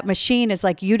where that machine is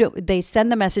like, they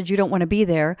send the message, you don't want to be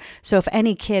there. So if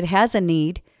any kid has a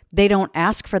need, they don't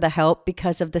ask for the help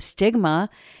because of the stigma.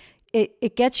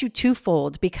 It gets you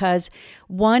twofold, because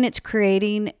one, it's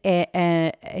creating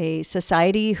a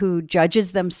society who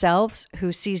judges themselves,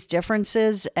 who sees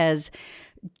differences as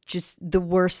just the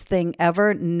worst thing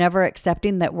ever, never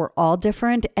accepting that we're all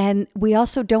different. And we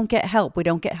also don't get help. We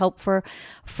don't get help for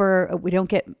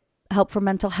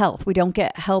mental health. We don't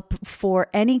get help for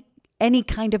any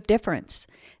kind of difference.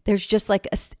 There's just like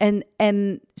and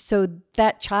so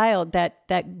that child,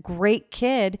 that great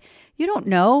kid, you don't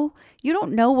know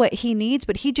what he needs,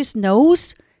 but he just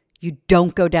knows you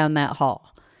don't go down that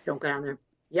hall. Don't go down there.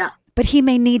 Yeah. But he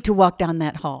may need to walk down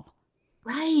that hall.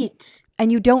 Right.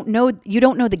 And you don't know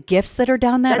the gifts that are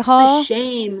down that that's hall. The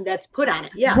shame that's put on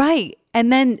it. Yeah. Right.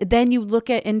 And then you look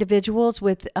at individuals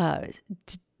with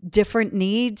different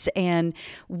needs and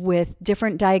with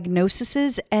different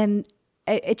diagnoses, and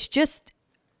it's just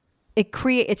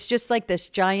like this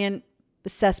giant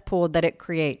cesspool that it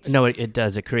creates. No, it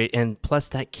does. It create, and plus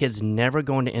that kid's never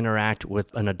going to interact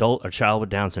with an adult or child with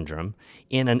Down syndrome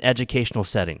in an educational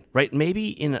setting, right? Maybe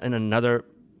in another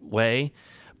way,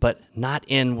 but not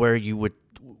in where you would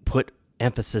put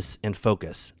emphasis and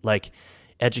focus, like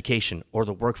education or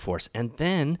the workforce. And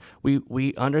then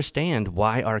we understand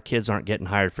why our kids aren't getting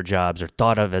hired for jobs or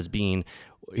thought of as being,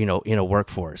 in a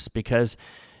workforce, because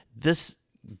this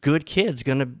good kid's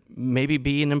going to maybe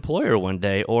be an employer one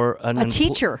day or a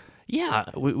teacher. Yeah,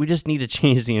 we just need to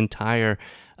change the entire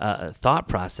thought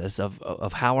process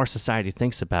of how our society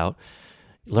thinks about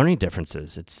learning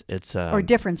differences. It's or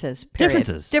differences. Period.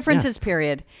 Differences. Yeah.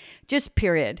 Period. Just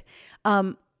period.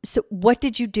 So what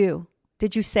did you do?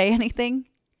 Did you say anything?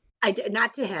 I did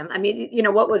not to him. I mean,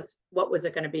 what was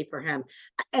it going to be for him?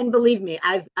 And believe me,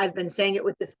 I've been saying it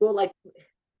with the school. Like,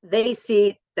 they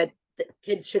see that the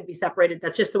kids should be separated.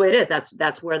 That's just the way it is.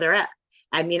 That's where they're at.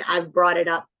 I mean, I've brought it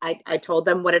up. I told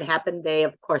them what had happened. They,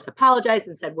 of course, apologized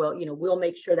and said, well, we'll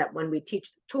make sure that when we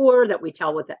teach the tour that we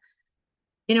tell what the,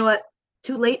 you know what,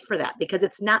 too late for that, because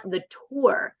it's not the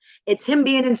tour. It's him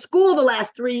being in school the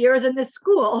last 3 years in this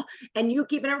school and you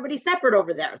keeping everybody separate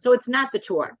over there. So it's not the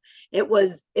tour. It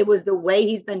was the way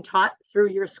he's been taught through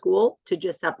your school to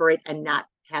just separate and not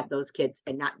have those kids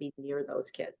and not be near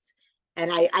those kids. And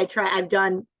I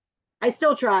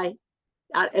still try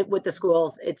with the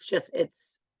schools. It's just,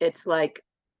 it's like,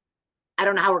 I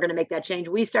don't know how we're going to make that change.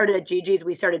 We started at GiGi's.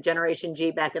 We started Generation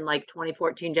G back in like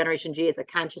 2014. Generation G is a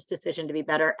conscious decision to be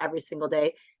better every single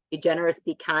day. Be generous,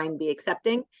 be kind, be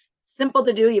accepting. Simple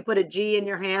to do. You put a G in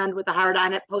your hand with a heart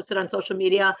on it, post it on social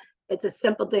media. It's a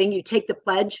simple thing. You take the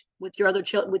pledge with your other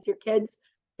children, with your kids.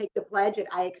 take the pledge at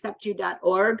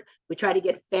iacceptyou.org. We try to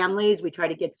get families, we try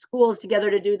to get schools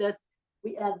together to do this.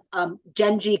 We have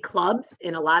Gen G clubs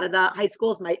in a lot of the high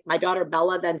schools. My daughter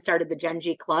Bella then started the Gen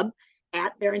G club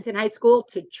at Barrington High School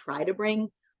to try to bring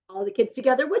all the kids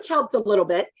together, which helps a little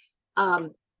bit.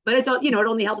 But it's all, it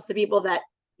only helps the people that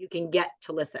you can get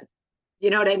to listen. You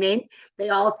know what I mean? They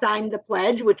all signed the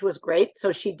pledge, which was great.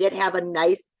 So they did have a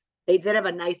nice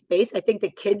base. I think the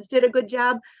kids did a good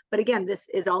job. But again, this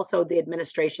is also the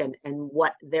administration and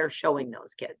what they're showing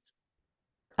those kids.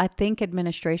 I think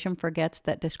administration forgets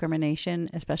that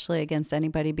discrimination, especially against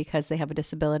anybody because they have a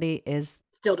disability, is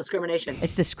still discrimination.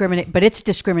 It's but it's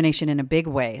discrimination in a big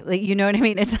way. Like, you know what I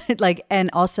mean? It's like,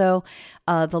 and also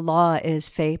the law is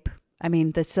FAPE. I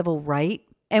mean, the civil right.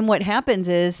 And what happens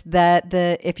is that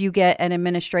if you get an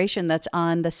administration that's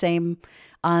on the same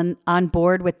on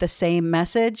board with the same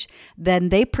message, then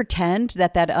they pretend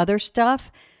that other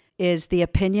stuff is the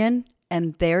opinion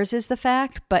and theirs is the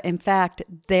fact. But in fact,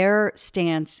 their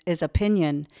stance is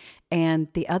opinion and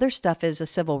the other stuff is a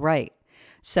civil right.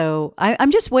 So I'm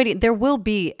just waiting. There will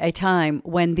be a time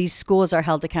when these schools are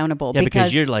held accountable. Yeah,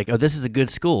 because you're like, oh, this is a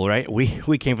good school, right?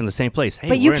 We came from the same place. Hey,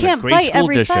 but you we're in a can't great fight school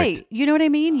every district. fight. You know what I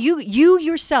mean? You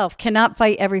yourself cannot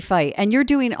fight every fight. And you're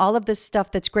doing all of this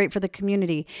stuff that's great for the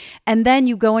community. And then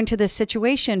you go into this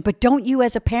situation, but don't you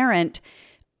as a parent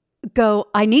go,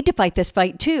 I need to fight this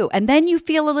fight too. And then you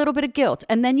feel a little bit of guilt.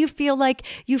 And then you feel like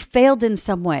you failed in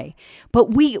some way. But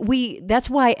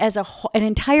that's why as an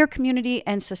entire community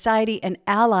and society and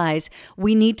allies,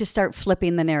 we need to start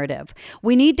flipping the narrative.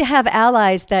 We need to have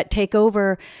allies that take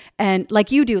over and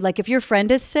like you do, like if your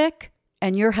friend is sick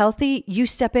and you're healthy, you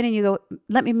step in and you go,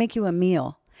 let me make you a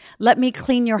meal. Let me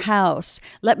clean your house.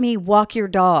 Let me walk your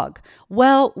dog.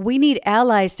 Well, we need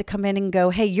allies to come in and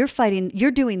go, hey, you're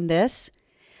doing this.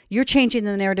 You're changing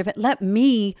the narrative. Let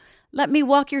me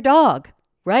walk your dog,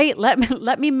 right? Let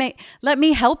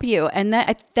me help you. And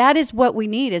that is what we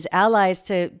need is allies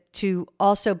to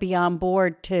also be on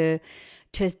board to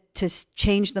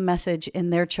change the message in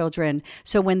their children.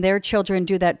 So when their children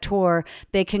do that tour,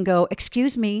 they can go,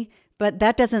 excuse me, but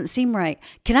that doesn't seem right.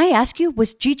 Can I ask you,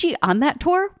 was Gigi on that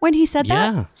tour when he said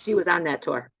that? Yeah. She was on that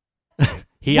tour.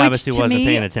 He obviously wasn't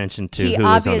paying attention to who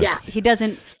was on it. He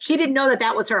doesn't. She didn't know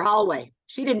that was her hallway.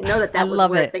 She didn't know that was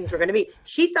where things were going to be.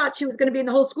 She thought she was going to be in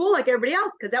the whole school like everybody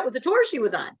else because that was the tour she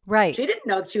was on. Right. She didn't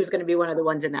know that she was going to be one of the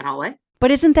ones in that hallway.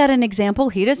 But isn't that an example?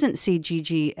 He doesn't see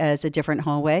Gigi as a different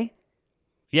hallway.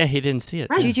 Yeah, he didn't see it.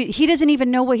 Right. Gigi, he doesn't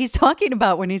even know what he's talking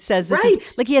about when he says this. Right.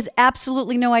 Is, like he has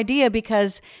absolutely no idea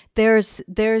because there's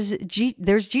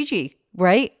Gigi,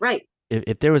 right? Right.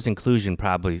 If there was inclusion,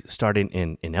 probably starting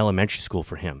in elementary school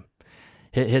for him,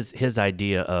 his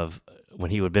idea of when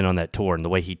he would have been on that tour and the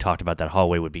way he talked about that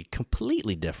hallway would be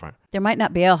completely different. There might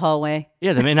not be a hallway.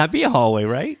 Yeah, there may not be a hallway,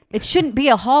 right? It shouldn't be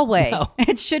a hallway. No.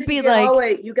 It should be like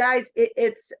hallway. You guys,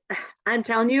 it's. I'm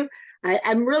telling you,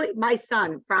 I'm really my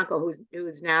son Franco,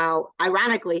 who's now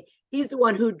ironically he's the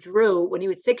one who drew when he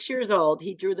was 6 years old.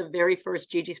 He drew the very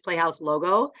first GiGi's Playhouse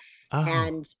logo,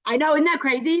 and I know, isn't that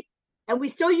crazy? And we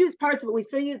still use parts of it. We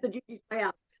still use the GiGi's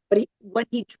Playhouse. But when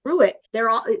he drew it,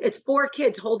 it's 4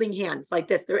 kids holding hands like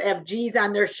this. They have G's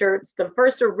on their shirts, the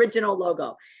first original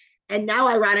logo. And now,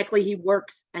 ironically, he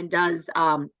works and does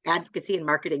advocacy and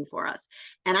marketing for us.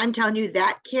 And I'm telling you,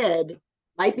 that kid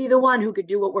might be the one who could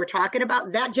do what we're talking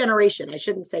about. That generation, I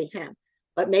shouldn't say him,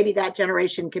 but maybe that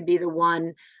generation could be the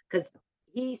one because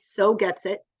he so gets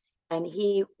it. And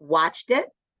he watched it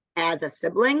as a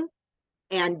sibling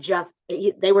and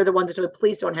they were the ones that said,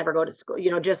 please don't have her go to school,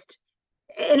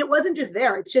 and it wasn't just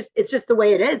there. It's just the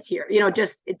way it is here.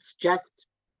 It's just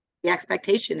the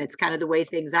expectation. It's kind of the way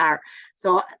things are.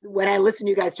 So when I listen to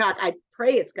you guys talk, I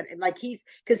pray it's going to,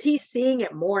 because he's seeing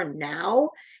it more now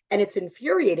and it's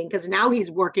infuriating because now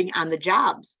he's working on the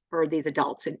jobs for these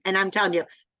adults. And I'm telling you,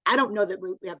 I don't know that we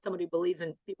have somebody who believes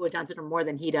in people with Down syndrome more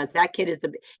than he does. That kid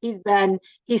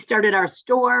he started our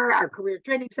store, our career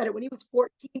training center. When he was 14,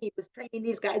 he was training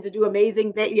these guys to do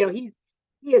amazing things.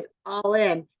 He is all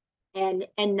in. And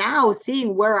now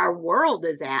seeing where our world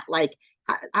is at, like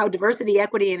how diversity,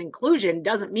 equity, and inclusion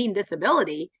doesn't mean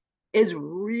disability is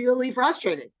really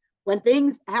frustrating. When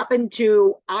things happen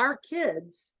to our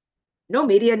kids, no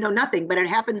media, no nothing, but it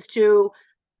happens to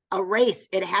a race,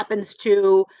 it happens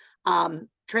to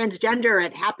transgender,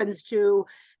 it happens to,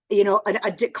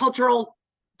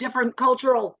 different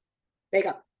cultural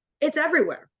makeup. It's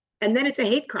everywhere. And then it's a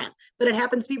hate crime, but it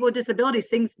happens to people with disabilities.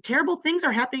 Terrible things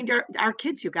are happening to our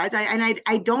kids, you guys.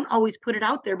 I don't always put it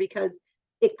out there because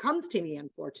it comes to me,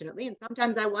 unfortunately. And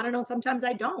sometimes I want to know, sometimes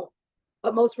I don't.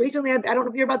 But most recently, I don't know if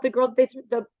you hear about the girl,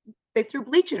 they threw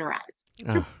bleach in her eyes.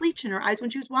 Threw bleach in her eyes when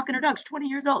she was walking her dog. She's 20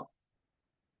 years old.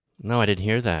 No, I didn't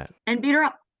hear that. And beat her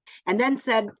up. And then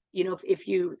said, if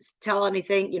you tell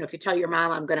anything, if you tell your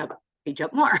mom, I'm going to beat you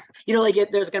up more,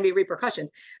 there's going to be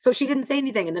repercussions. So she didn't say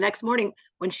anything. And the next morning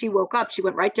when she woke up, she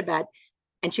went right to bed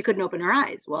and she couldn't open her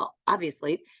eyes. Well,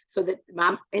 obviously, so that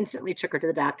mom instantly took her to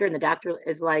the doctor, and the doctor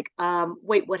is like,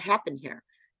 wait, what happened here?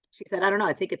 She said, I don't know.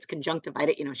 I think it's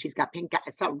conjunctivitis. She's got pink eye.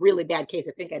 It's a really bad case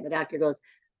of pink eye. And the doctor goes,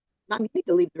 Mom, you need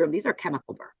to leave the room. These are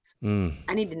chemical burns.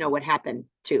 I need to know what happened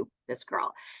to this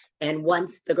girl. And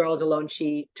once the girl was alone,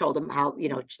 she told him how,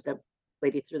 the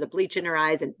lady threw the bleach in her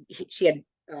eyes, and she had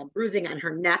bruising on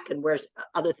her neck and where's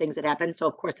other things that happened. So,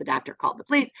 of course, the doctor called the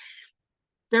police.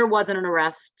 There wasn't an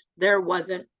arrest. There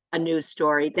wasn't a news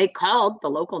story. They called the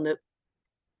local news.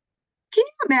 Can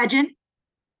you imagine?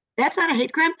 That's not a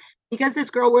hate crime? Because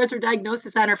this girl wears her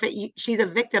diagnosis on her face, she's a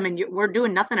victim, and we're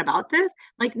doing nothing about this?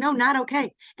 Like, no, not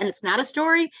okay. And it's not a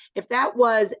story. If that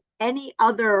was any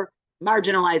other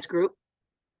marginalized group,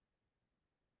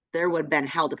 there would have been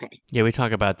hell to pay. Yeah, we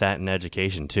talk about that in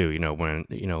education too. When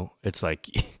it's like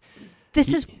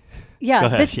this is,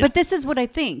 but this is what I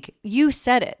think. You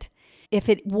said it. If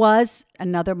it was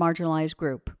another marginalized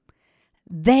group,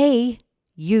 they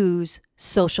use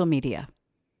social media.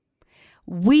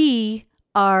 We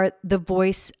are the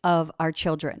voice of our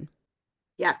children.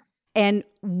 Yes. And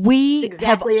we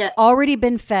exactly have already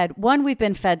been fed. One, we've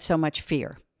been fed so much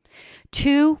fear.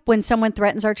 Two, when someone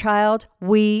threatens our child,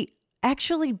 we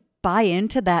actually buy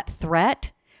into that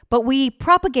threat, but we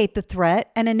propagate the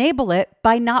threat and enable it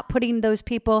by not putting those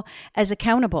people as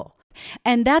accountable.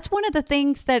 And that's one of the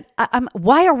things that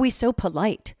why are we so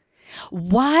polite?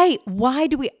 Why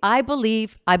do I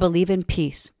believe in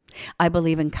peace. I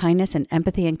believe in kindness and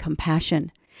empathy and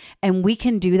compassion. And we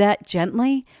can do that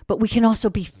gently, but we can also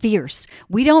be fierce.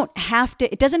 We don't have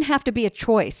to, it doesn't have to be a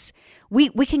choice. We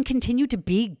can continue to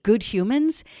be good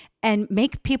humans and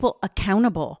make people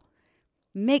accountable.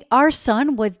 Our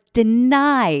son was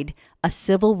denied a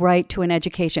civil right to an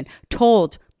education,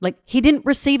 told, like, he didn't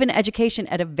receive an education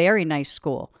at a very nice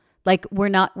school. Like,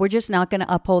 we're just not going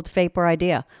to uphold faith or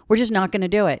idea. We're just not going to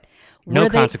do it. No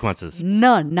consequences.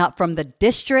 None, not from the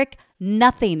district,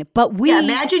 nothing. But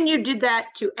imagine you did that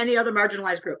to any other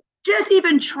marginalized group. Just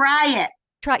even try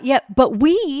it. But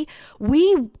we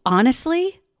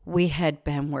honestly, we had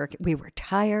been working. We were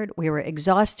tired. We were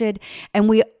exhausted.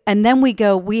 And then we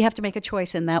go, we have to make a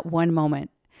choice in that one moment.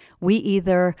 We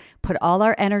either put all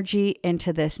our energy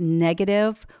into this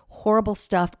negative, horrible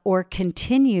stuff, or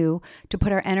continue to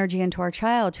put our energy into our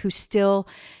child who still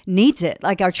needs it.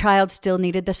 Like, our child still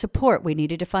needed the support. We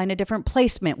needed to find a different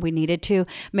placement. We needed to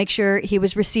make sure he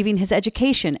was receiving his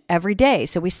education every day.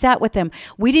 So we sat with him.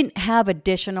 We didn't have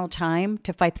additional time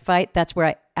to fight the fight. That's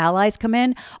where allies come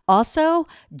in. Also,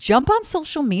 jump on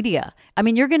social media. I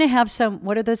mean, you're going to have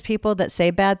what are those people that say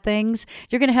bad things?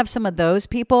 You're going to have some of those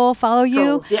people follow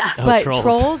trolls, you. Yeah. But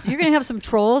trolls, you're going to have some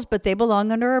trolls, but they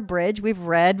belong under a bridge. We've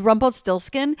read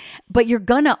Rumpelstiltskin, but you're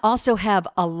going to also have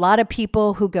a lot of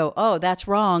people who go, oh, that's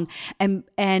wrong. And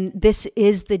this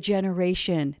is the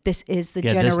generation. This is the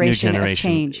generation of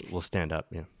change. Will stand up.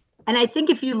 Yeah. And I think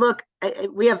if you look,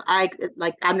 we have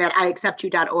on that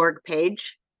iacceptyou.org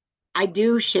page, I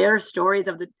do share stories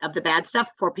of the bad stuff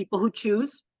for people who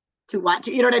choose to watch.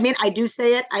 You know what I mean? I do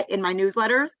say it in my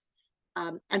newsletters.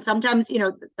 And sometimes,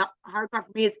 the hard part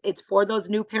for me is it's for those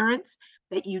new parents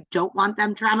that you don't want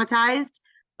them traumatized.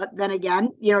 But then again,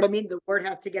 you know what I mean? The word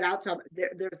has to get out. So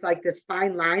there's like this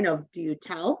fine line of, do you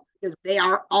tell? Because they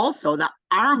are also the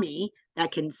army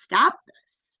that can stop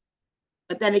this.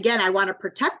 But then again, I want to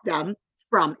protect them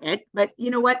from it. But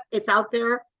you know what? It's out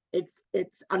there. It's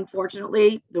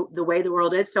unfortunately the way the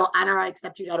world is. So on our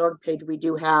iacceptyou.org page, we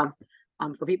do have,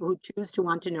 for people who choose to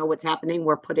want to know what's happening,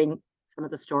 we're putting some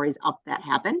of the stories up that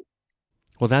happen.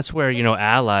 Well, that's where,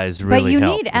 allies really help. But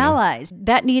you need allies.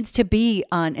 That needs to be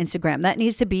on Instagram. That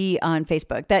needs to be on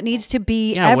Facebook. That needs to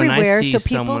be everywhere so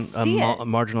people see it. A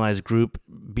marginalized group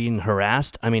being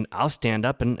harassed, I mean, I'll stand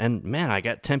up and man, I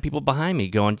got 10 people behind me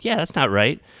going, yeah, that's not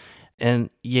right.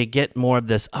 And you get more of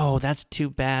this, oh, that's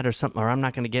too bad or something, or I'm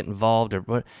not going to get involved or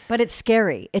what. But it's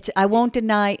scary. I won't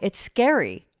deny it's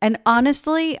scary. And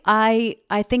honestly, I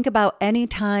think about any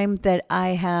time that I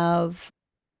have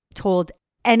told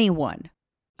anyone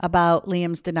about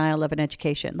Liam's denial of an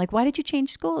education. Like, why did you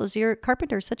change schools? Your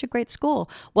Carpenter is such a great school.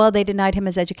 Well, they denied him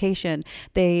his education.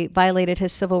 They violated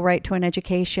his civil right to an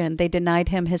education. They denied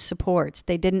him his supports.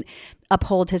 They didn't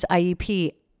uphold his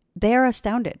IEP. They're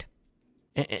astounded.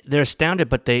 They're astounded,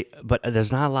 but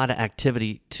there's not a lot of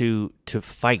activity to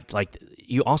fight. Like,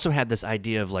 you also had this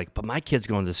idea of like, but my kid's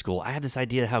going to school. I have this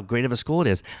idea how great of a school it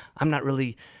is. I'm not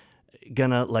really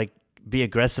gonna like be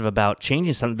aggressive about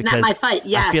changing something It's because not my fight.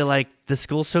 Yes. I feel like the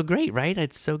school's so great, right?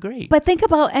 It's so great. But think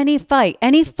about any fight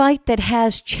that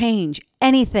has change,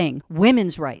 anything,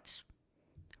 women's rights,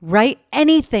 right?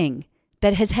 Anything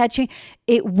that has had change.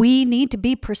 We need to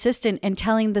be persistent in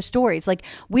telling the stories.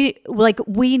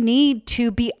 We need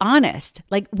to be honest.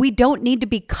 Like, we don't need to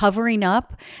be covering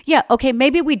up. Yeah, okay,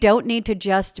 maybe we don't need to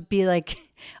just be like,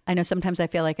 I know sometimes I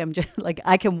feel like I'm just like,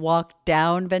 I can walk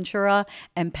down Ventura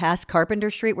and past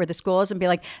Carpenter Street where the school is and be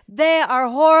like, they are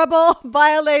horrible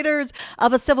violators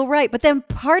of a civil right. But then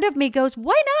part of me goes,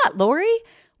 why not, Lori?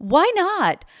 Why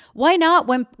not? Why not?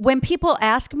 When people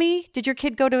ask me, did your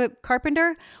kid go to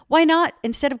Carpenter? Why not?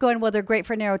 Instead of going, well, they're great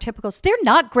for neurotypicals. They're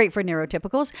not great for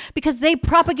neurotypicals because they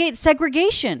propagate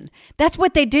segregation. That's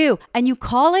what they do. And you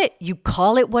call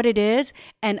it what it is,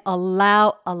 and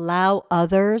allow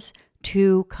others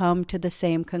to come to the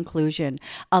same conclusion.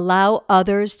 Allow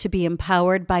others to be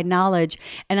empowered by knowledge.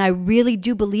 And I really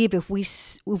do believe if we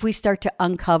start to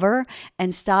uncover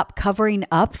and stop covering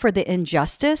up for the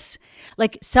injustice,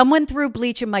 like someone threw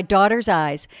bleach in my daughter's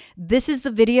eyes. This is the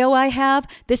video I have.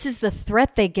 This is the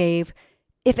threat they gave.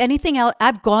 If anything else,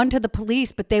 I've gone to the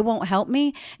police, but they won't help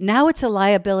me. Now it's a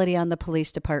liability on the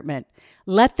police department.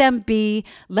 Let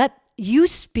you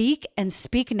speak and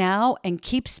speak now and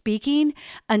keep speaking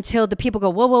until the people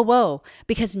go, whoa, whoa, whoa,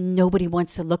 because nobody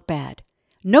wants to look bad.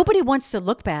 Nobody wants to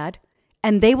look bad,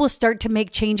 and they will start to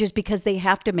make changes because they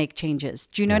have to make changes.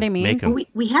 Do you know what I mean?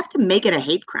 We have to make it a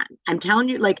hate crime. I'm telling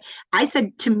you, like I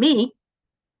said, to me,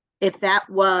 if that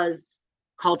was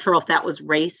cultural, if that was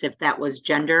race, if that was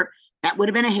gender, that would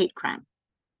have been a hate crime.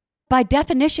 By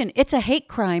definition, it's a hate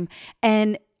crime,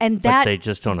 and that they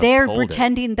just don't they're uphold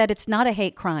pretending that it's not a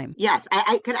hate crime. Yes,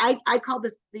 I call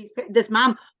this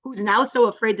mom who's now so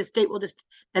afraid the state will just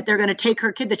that they're going to take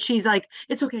her kid, that she's like,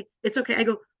 it's okay. I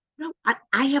go, no,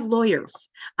 I have lawyers,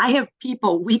 I have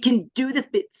people, we can do this.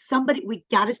 But we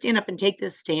got to stand up and take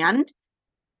this stand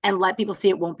and let people see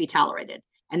it won't be tolerated,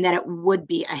 and that it would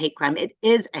be a hate crime. It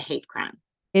is a hate crime.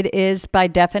 It is by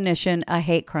definition a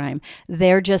hate crime.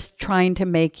 They're just trying to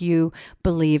make you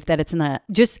believe that it's not.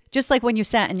 Just like when you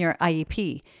sat in your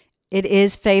IEP. It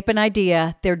is FAPE an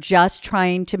idea. They're just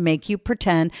trying to make you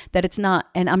pretend that it's not.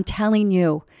 And I'm telling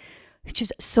you, it's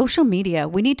just social media.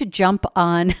 We need to jump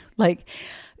on,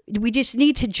 we just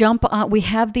need to jump on. We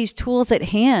have these tools at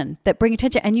hand that bring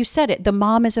attention. And you said it, the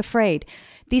mom is afraid.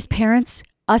 These parents,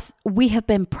 we have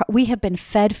been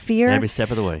fed fear every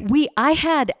step of the way. I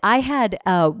had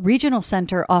a regional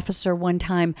center officer one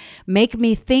time make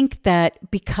me think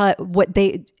that because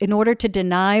in order to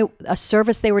deny a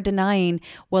service they were denying,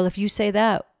 well, if you say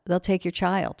that, they'll take your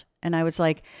child. And I was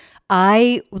like,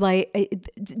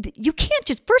 you can't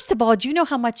just, first of all, do you know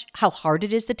how hard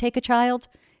it is to take a child?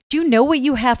 Do you know what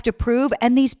you have to prove?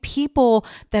 And these people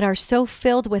that are so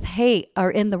filled with hate are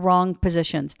in the wrong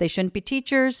positions. They shouldn't be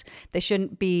teachers. They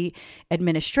shouldn't be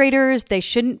administrators. They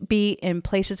shouldn't be in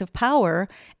places of power.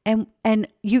 And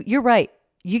you're right.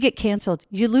 You get canceled.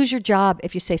 You lose your job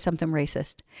if you say something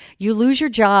racist. You lose your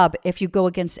job if you go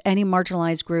against any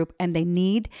marginalized group, and they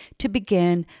need to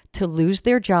begin to lose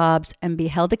their jobs and be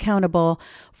held accountable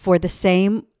for the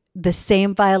same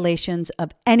violations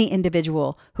of any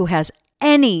individual who has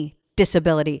any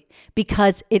disability,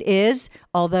 because it is,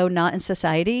 although not in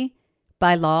society,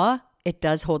 by law, it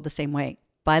does hold the same weight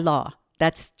by law.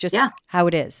 That's just how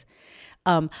it is.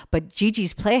 But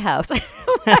GiGi's Playhouse,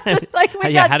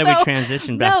 how do we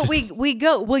transition back? No, we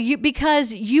go. Well,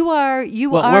 because you are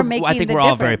making I think the we're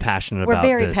all difference. very passionate We're about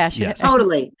very this. passionate. Yes.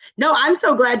 Totally. No, I'm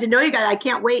so glad to know you guys. I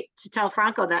can't wait to tell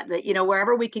Franco that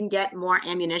wherever we can get more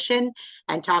ammunition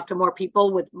and talk to more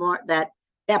people with more that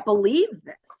believe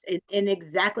this in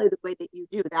exactly the way that you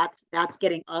do. That's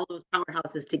getting all those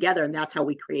powerhouses together, and that's how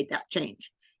we create that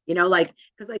change.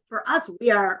 Because for us,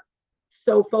 we are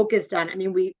so focused on. I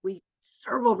mean, we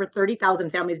serve over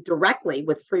 30,000 families directly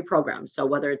with free programs. So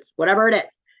whether it's whatever it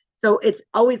is, so it's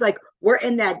always like we're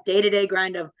in that day-to-day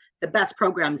grind of the best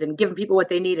programs and giving people what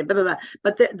they need and blah, blah, blah.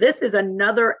 But this is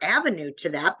another avenue to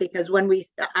that, because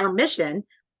our mission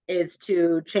is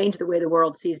to change the way the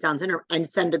world sees Down syndrome and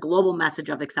send a global message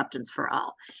of acceptance for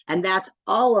all. And that's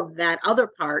all of that other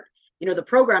part. The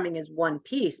programming is one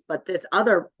piece, but this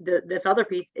other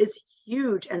piece is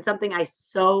huge, and something I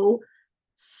so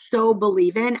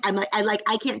believe in.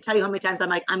 I can't tell you how many times I'm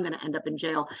like, I'm going to end up in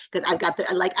jail because I've got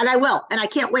and I will, and I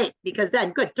can't wait, because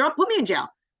then good, don't put me in jail,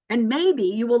 and maybe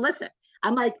you will listen.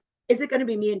 I'm like, is it going to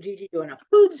be me and Gigi doing a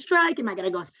food strike? Am I going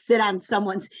to go sit on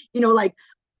someone's,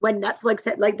 when Netflix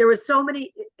had, there was so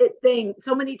many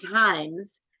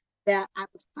times that I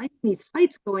was fighting these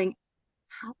fights going,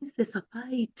 how is this a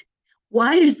fight?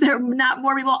 Why is there not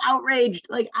more people outraged?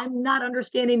 Like, I'm not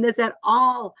understanding this at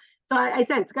all. So I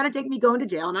said, it's going to take me going to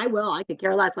jail, and I will. I could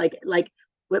care less. Like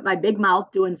with my big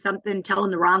mouth doing something, telling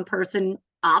the wrong person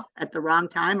off at the wrong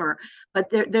time, but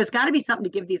there's got to be something to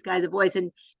give these guys a voice.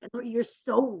 And you're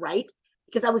so right,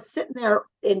 because I was sitting there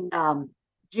in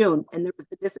June, and there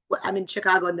was I'm in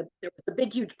Chicago, and there was the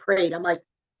big huge parade. I'm like,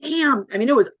 damn! I mean,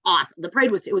 it was awesome. The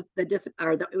parade was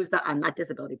not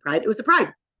disability pride. It was the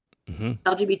pride.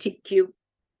 LGBTQ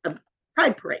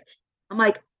pride parade. I'm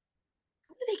like,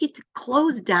 how do they get to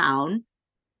close down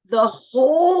the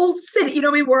whole city? You know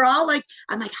what I mean? We're all like,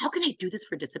 I'm like, how can I do this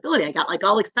for disability? I got like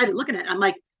all excited looking at it. I'm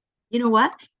like, you know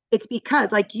what? It's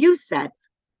because, like you said,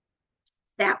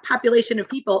 that population of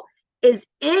people is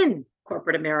in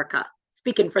corporate America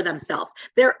speaking for themselves.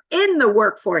 They're in the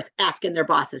workforce asking their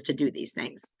bosses to do these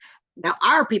things. Now,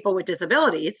 our people with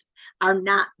disabilities are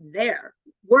not there.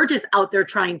 We're just out there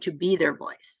trying to be their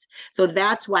voice. So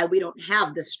that's why we don't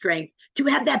have the strength to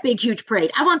have that big, huge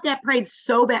parade. I want that parade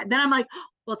so bad. Then I'm like,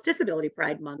 well, it's Disability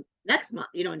Pride Month next month,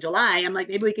 in July. I'm like,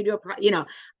 maybe we could do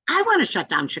I want to shut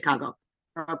down Chicago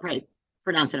for a parade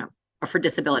for Down syndrome or for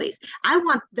disabilities. I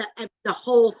want the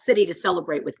whole city to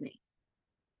celebrate with me.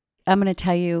 I'm going to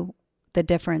tell you the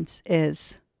difference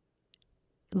is,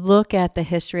 look at the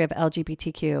history of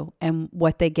LGBTQ and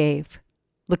what they gave.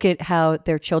 Look at how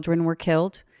their children were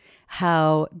killed,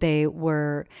 how they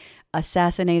were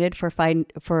assassinated for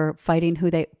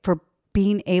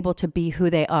being able to be who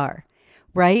they are,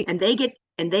 right? And they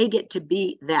get to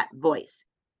be that voice.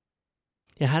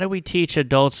 Yeah, how do we teach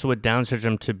adults with Down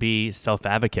syndrome to be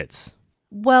self-advocates?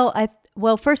 Well,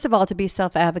 first of all, to be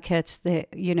self-advocates,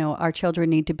 our children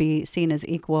need to be seen as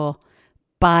equal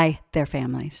by their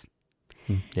families.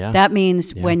 Yeah. That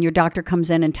means when your doctor comes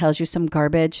in and tells you some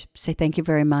garbage, say, thank you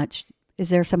very much. Is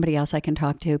there somebody else I can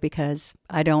talk to, because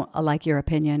I don't like your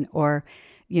opinion, or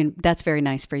that's very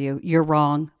nice for you. You're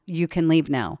wrong. You can leave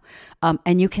now.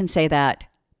 And you can say that.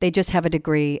 They just have a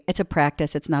degree. It's a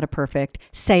practice. It's not a perfect.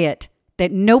 Say it.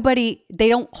 That they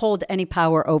don't hold any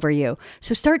power over you.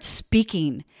 So start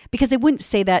speaking, because they wouldn't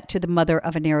say that to the mother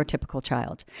of a neurotypical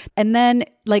child. And then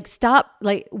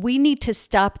we need to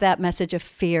stop that message of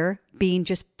fear being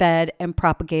just fed and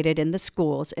propagated in the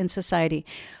schools, in society.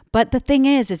 But the thing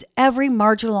is every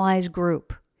marginalized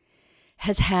group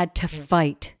has had to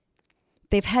fight.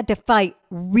 They've had to fight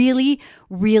really,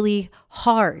 really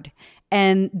hard.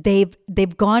 And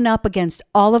they've gone up against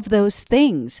all of those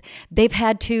things. They've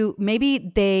had to, maybe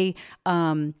they,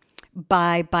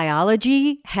 by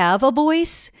biology, have a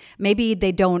voice. Maybe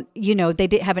they don't,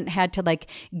 haven't had to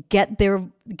get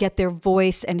their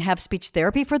voice and have speech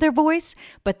therapy for their voice,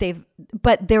 but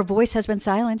their voice has been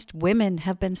silenced. Women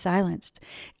have been silenced.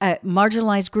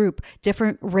 Marginalized group,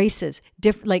 different races,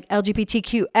 like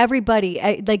LGBTQ, everybody,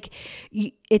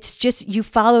 it's just, you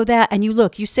follow that and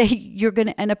you say you're going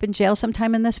to end up in jail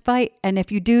sometime in this fight. And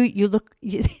if you do,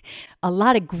 a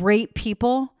lot of great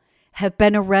people have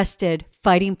been arrested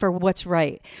fighting for what's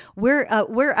right. We're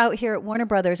out here at Warner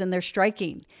Brothers and they're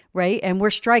striking, right? And we're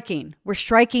striking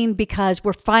because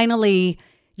we're finally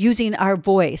using our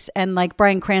voice. And like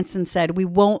Bryan Cranston said,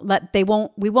 we'll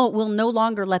no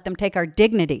longer let them take our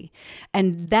dignity.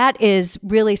 And that is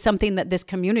really something that this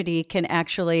community can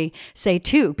actually say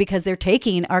too, because they're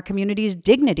taking our community's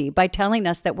dignity by telling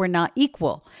us that we're not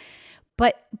equal.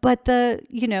 But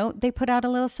they put out a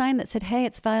little sign that said, hey,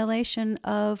 it's violation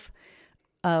of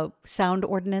sound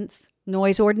ordinance,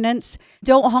 noise ordinance.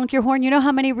 Don't honk your horn. You know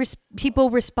how many people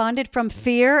responded from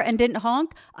fear and didn't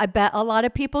honk? I bet a lot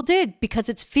of people did, because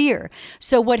it's fear.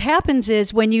 So what happens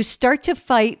is, when you start to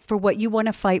fight for what you want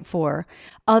to fight for,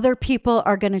 other people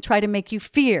are going to try to make you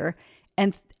fear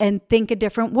and think a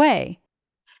different way.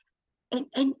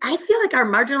 And I feel like our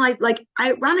marginalized,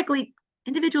 ironically,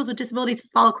 individuals with disabilities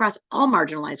fall across all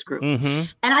marginalized groups.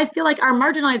 Mm-hmm. And I feel like our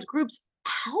marginalized groups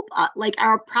help us,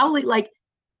 are probably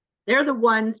they're the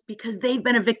ones, because they've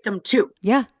been a victim too.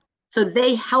 Yeah. So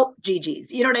they help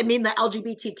GiGi's, you know what I mean? The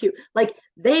LGBTQ,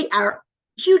 they are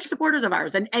huge supporters of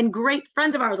ours and great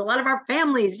friends of ours. A lot of our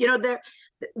families,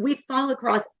 we fall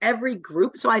across every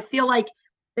group. So I feel like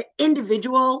the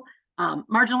individual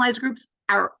marginalized groups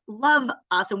love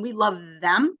us and we love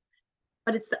them,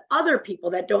 but it's the other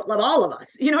people that don't love all of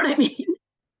us. You know what I mean?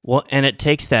 Well, and it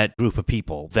takes that group of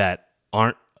people that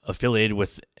aren't affiliated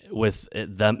with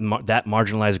that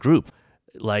marginalized group,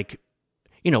 the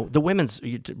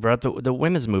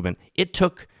women's movement. It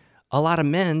took a lot of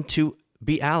men to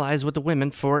be allies with the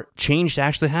women for change to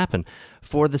actually happen.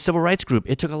 For the civil rights group,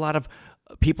 it took a lot of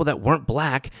people that weren't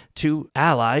black to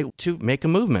ally to make a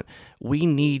movement. We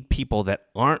need people that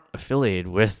aren't affiliated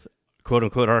with quote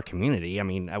unquote our community. I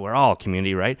mean, we're all a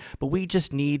community, right? But we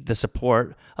just need the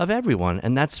support of everyone,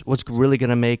 and that's what's really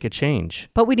going to make a change.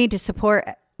 But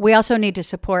we also need to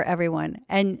support everyone.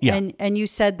 And Yeah. and you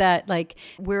said that like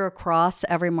we're across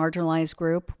every marginalized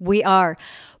group. We are.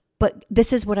 But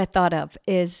this is what I thought of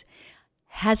is,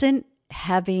 hasn't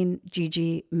having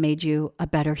Gigi made you a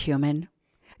better human?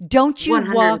 Don't you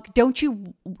 100. walk down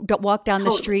the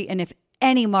Totally. street, and if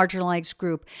any marginalized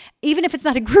group, even if it's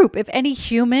not a group, if any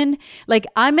human, like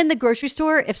I'm in the grocery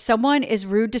store, if someone is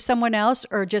rude to someone else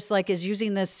or just like is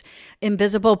using this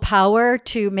invisible power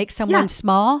to make someone Yeah.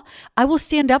 small, I will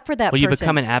stand up for that Well, you person.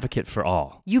 become an advocate for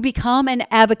all. You become an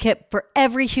advocate for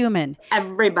every human.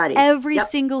 Everybody. Every Yep.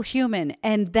 single human.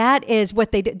 And that is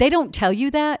what they do. They don't tell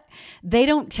you that. They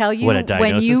don't tell you What, a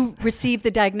when you diagnosis? receive the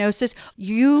diagnosis,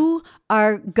 you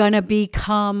are going to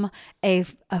become a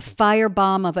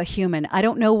firebomb of a human. I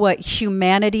don't know what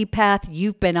humanity path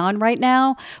you've been on right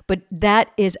now, but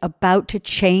that is about to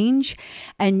change.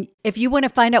 And if you want to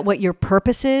find out what your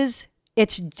purpose is,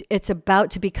 it's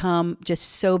about to become just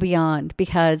so beyond,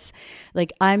 because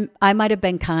like I might have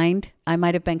been kind, I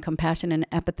might have been compassionate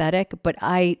and empathetic, but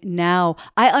I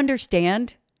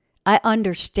understand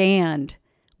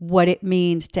what it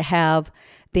means to have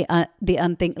the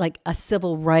like a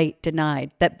civil right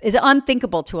denied that is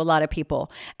unthinkable to a lot of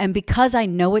people. And because I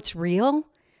know it's real,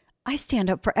 I stand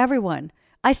up for everyone.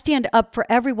 I stand up for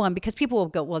everyone, because people will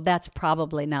go, well, that's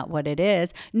probably not what it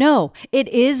is. No, it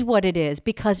is what it is,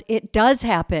 because it does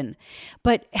happen.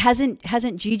 But hasn't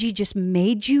Gigi just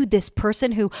made you this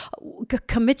person who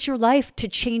commits your life to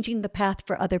changing the path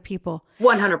for other people?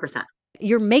 100%.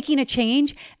 You're making a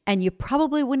change, and you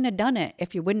probably wouldn't have done it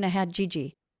if you wouldn't have had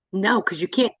Gigi. No, because you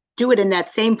can't do it in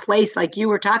that same place like you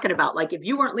were talking about. Like if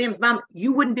you weren't Liam's mom,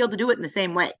 you wouldn't be able to do it in the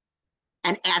same way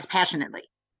and as passionately.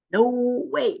 No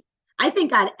way. I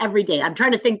thank God every day. I'm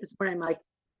trying to think this morning. I'm like,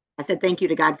 I said thank you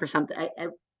to God for something. I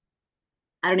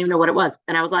don't even know what it was.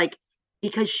 And I was like,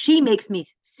 because she makes me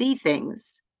see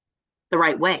things the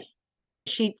right way.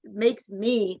 She makes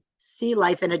me see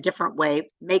life in a different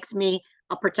way, makes me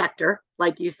a protector,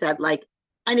 like you said, like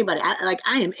anybody.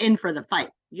 I am in for the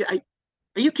fight.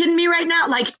 Are you kidding me right now?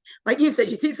 Like you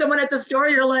said, you see someone at the store,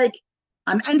 you're like,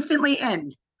 I'm instantly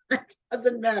in. It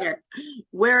doesn't matter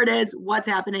where it is, what's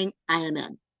happening, I am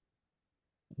in.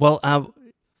 Well,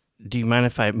 do you mind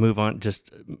if I move on, just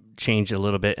change a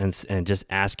little bit and just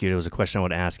ask you, there was a question I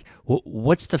want to ask.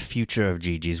 What's the future of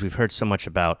GiGi's? We've heard so much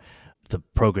about the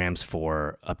programs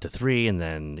for up to 3 and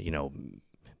then,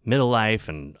 middle life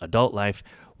and adult life.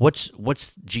 What's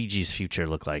GiGi's future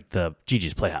look like? The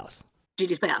GiGi's Playhouse.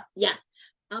 GiGi's Playhouse, yes.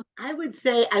 I would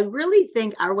say I really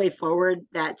think our way forward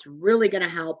that's really going to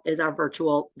help is the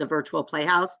virtual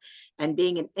Playhouse, and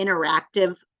being an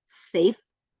interactive, safe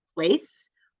place,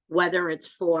 whether it's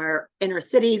for inner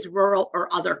cities, rural,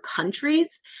 or other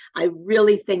countries. I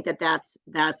really think that's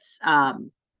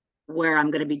where I'm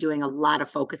going to be doing a lot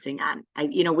of focusing on.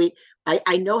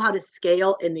 I know how to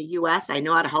scale in the US. I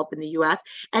know how to help in the US.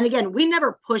 And again, we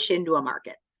never push into a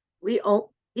market.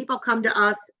 People come to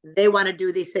us, they want to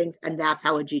do these things, and that's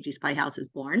how a GiGi's Playhouse is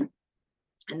born.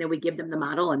 And then we give them the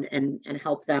model and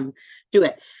help them do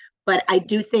it. But I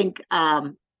do think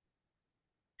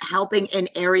helping in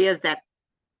areas that,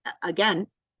 again,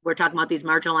 we're talking about these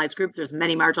marginalized groups. There's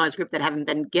many marginalized groups that haven't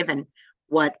been given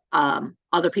what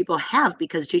other people have,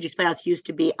 because GiGi's Playhouse used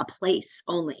to be a place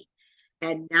only.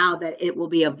 And now that it will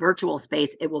be a virtual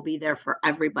space, it will be there for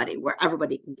everybody, where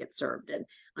everybody can get served. And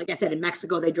like I said, in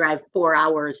Mexico, they drive 4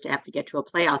 hours to have to get to a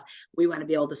Playhouse. We want to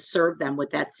be able to serve them with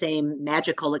that same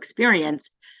magical experience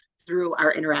through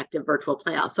our interactive virtual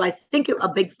Playhouse. So I think a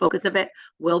big focus of it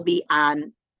will be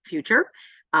on future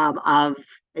of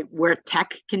where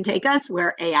tech can take us,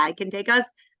 where AI can take us.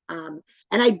 And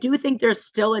I do think there's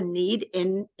still a need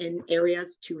in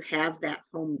areas to have that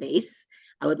home base.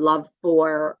 I would love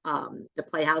for the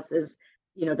Playhouses,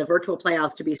 the virtual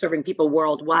Playhouse, to be serving people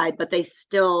worldwide, but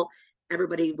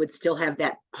everybody would still have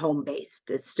that home base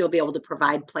to still be able to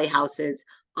provide Playhouses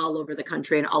all over the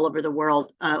country and all over the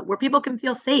world, where people can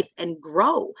feel safe and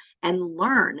grow and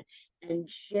learn and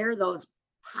share those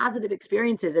positive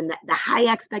experiences and the high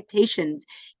expectations.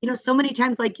 So many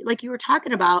times, like you were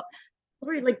talking about,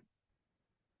 like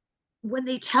when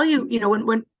they tell you,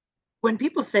 when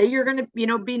people say you're going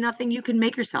to, be nothing, you can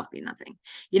make yourself be nothing.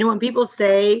 When people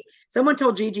say, someone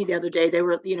told Gigi the other day, they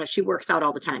were, she works out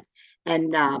all the time.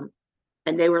 And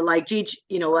they were like, Gigi,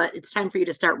 you know what? It's time for you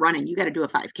to start running. You got to do a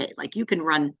 5K. Like you can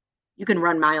run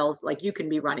miles, like you can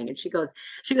be running. And she goes,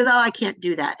 oh, I can't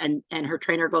do that. And her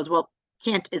trainer goes, well,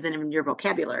 can't isn't in your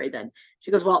vocabulary, then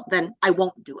she goes, well, then I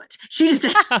won't do it. She just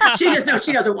knows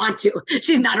she doesn't want to.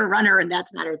 She's not a runner and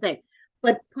that's not her thing.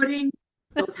 But putting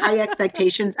those high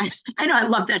expectations, I know I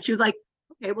love that. She was like,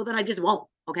 okay, well then I just won't.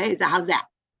 Okay. So how's that?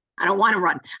 I don't want to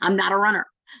run. I'm not a runner.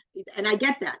 And I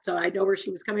get that. So I know where she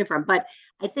was coming from. But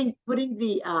I think putting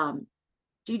the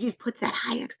GiGi's puts that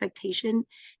high expectation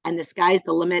and the sky's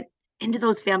the limit into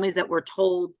those families that were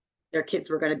told their kids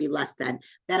were going to be less than,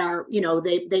 that are,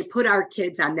 they put our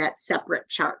kids on that separate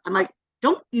chart. I'm like,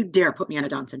 don't you dare put me on a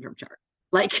Down syndrome chart.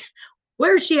 Like,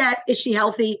 where is she at? Is she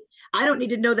healthy? I don't need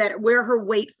to know that where her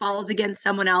weight falls against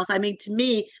someone else. I mean, to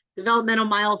me, developmental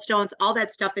milestones, all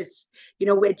that stuff is,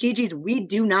 with GiGi's, we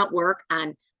do not work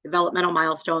on developmental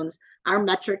milestones. Our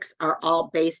metrics are all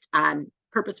based on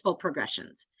purposeful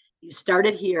progressions. You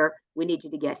started here, we need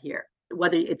you to get here.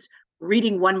 Whether it's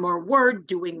reading one more word,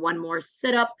 doing one more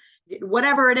sit-up,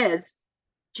 whatever it is,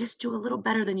 just do a little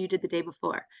better than you did the day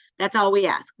before. That's all we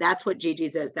ask. That's what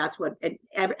GiGi's is. That's what,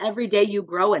 every day you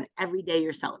grow and every day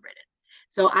you're celebrated.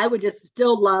 So I would just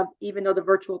still love, even though the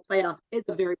virtual Playhouse is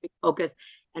a very big focus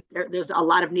and there's a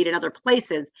lot of need in other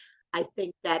places, I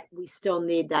think that we still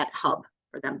need that hub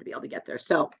for them to be able to get there.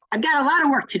 So I've got a lot of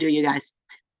work to do, you guys.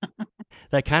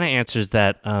 That kind of answers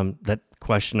that that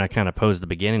question I kind of posed at the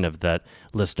beginning of that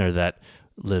listener that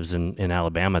lives in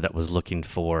Alabama that was looking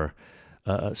for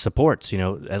supports.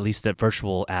 At least that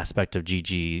virtual aspect of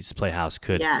GiGi's Playhouse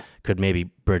could maybe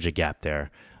bridge a gap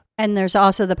there. And there's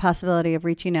also the possibility of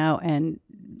reaching out and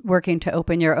working to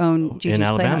open your own GiGi's in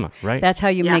Alabama, Playhouse. right? That's how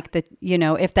you make the,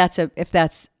 if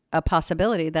that's a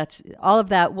possibility, that's all of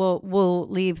that. We'll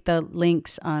leave the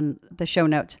links on the show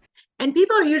notes. And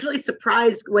people are usually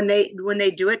surprised when they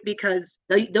do it, because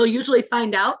they'll usually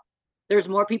find out there's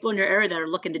more people in your area that are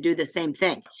looking to do the same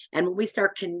thing. And when we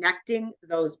start connecting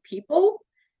those people,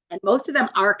 and most of them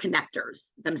are connectors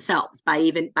themselves by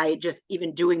just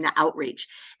doing the outreach.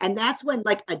 And that's when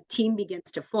like a team begins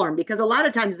to form, because a lot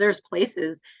of times there's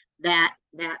places that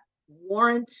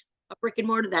warrant a brick and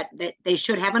mortar that they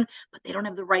should have one, but they don't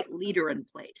have the right leader in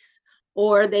place,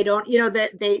 or they don't,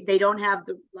 that they don't have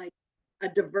the a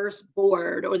diverse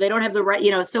board, or they don't have the right,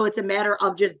 so it's a matter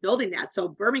of just building that. So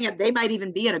Birmingham, they might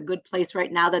even be in a good place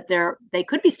right now that they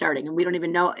could be starting, and we don't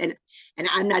even know. And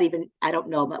I don't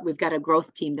know, but we've got a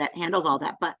growth team that handles all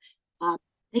that. But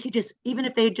they could just, even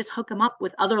if they just hook them up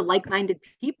with other like-minded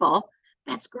people,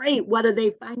 that's great. Whether they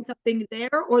find something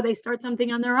there or they start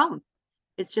something on their own,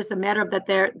 it's just a matter of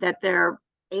that they're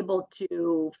able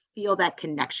to feel that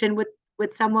connection with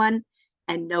someone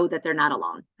and know that they're not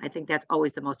alone. I think that's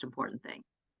always the most important thing.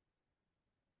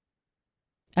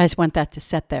 I just want that to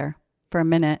sit there for a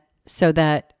minute so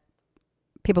that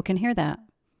people can hear that.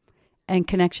 And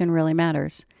connection really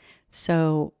matters.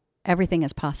 So everything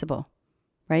is possible,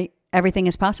 right? Everything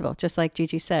is possible, just like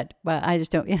GiGi said. But I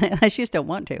just don't, I just don't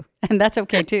want to. And that's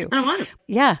okay too. I don't want to.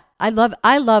 Yeah. I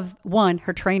love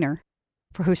her trainer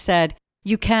who said,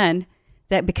 you can,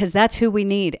 that because that's who we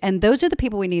need. And those are the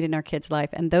people we need in our kids' life.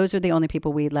 And those are the only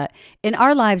people we let in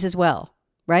our lives as well.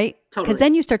 Right? Totally. Because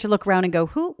then you start to look around and go,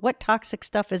 what toxic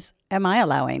stuff am I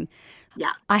allowing?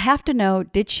 Yeah. I have to know,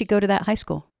 did she go to that high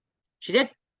school? She did.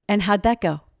 And how'd that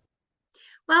go?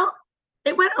 Well,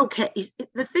 it went okay.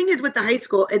 The thing is with the high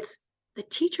school, it's the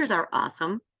teachers are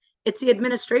awesome. It's the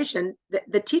administration.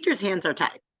 The teachers' hands are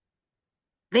tied.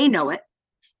 They know it,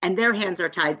 and their hands are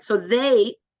tied. So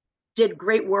they did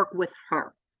great work with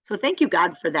her. So thank you,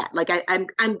 God, for that. Like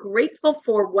I'm grateful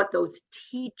for what those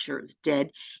teachers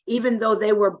did, even though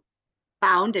they were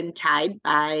bound and tied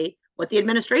by what the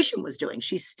administration was doing.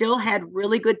 She still had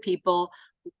really good people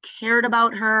who cared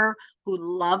about her, who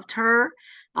loved her.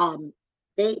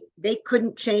 They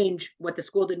couldn't change what the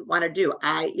school didn't want to do.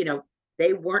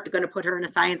 They weren't going to put her in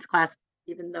a science class,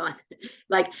 even though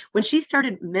like when she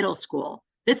started middle school,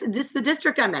 this is the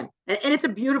district I'm in, and it's a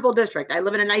beautiful district. I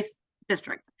live in a nice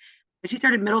district. But she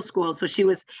started middle school, so she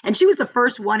was the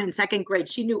first one in second grade.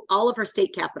 She knew all of her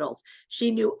state capitals. She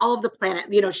knew all of the planet.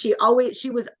 She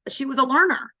was a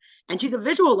learner, and she's a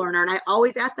visual learner. And I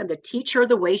always ask them to teach her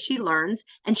the way she learns,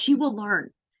 and she will learn.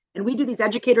 And we do these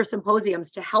educator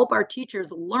symposiums to help our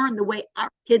teachers learn the way our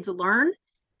kids learn,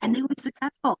 and they will be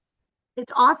successful.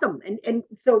 It's awesome. And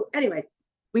so, anyways,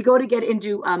 we go to get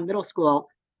into middle school,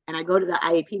 and I go to the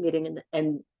IEP meeting,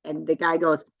 and the guy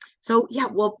goes, so yeah,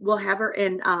 we'll have her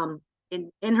in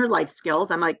her life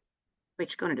skills. I'm like, wait,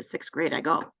 she's going into sixth grade. I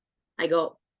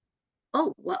go,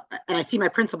 oh, well, and I see my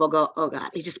principal go, oh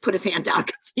God, he just put his hand down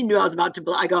because he knew I was about to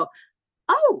blow. I go,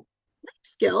 oh, life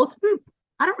skills.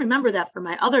 I don't remember that for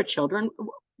my other children.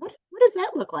 What does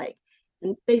that look like?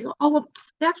 And they go, oh, well,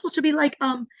 that's supposed to be like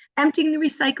emptying the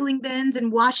recycling bins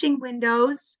and washing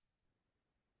windows.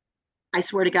 I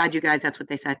swear to God, you guys, that's what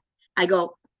they said. I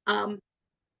go,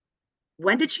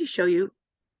 when did she show you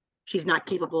she's not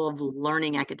capable of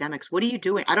learning academics? What are you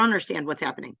doing? I don't understand what's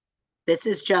happening. This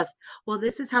is just, well,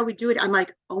 this is how we do it. I'm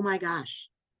like, oh my gosh.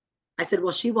 I said,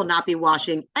 well, she will not be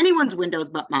washing anyone's windows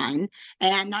but mine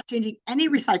and not changing any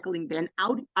recycling bin.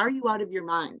 Are you out of your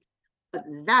mind? But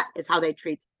that is how they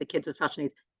treat the kids with special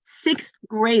needs. 6th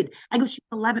grade. I go, she's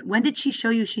 11. When did she show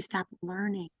you she stopped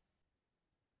learning?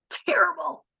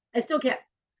 Terrible. I still can't.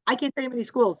 I can't tell you how many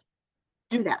schools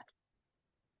do that.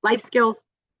 Life skills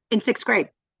in 6th grade.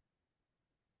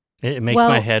 It makes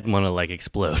my head want to like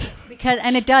explode.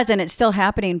 And it does, and it's still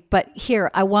happening. But here,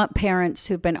 I want parents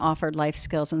who've been offered life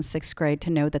skills in 6th grade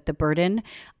to know that the burden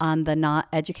on the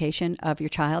non-education of your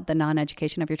child,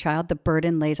 the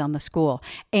burden lays on the school.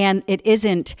 And it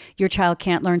isn't your child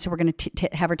can't learn, so we're going to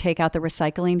have her take out the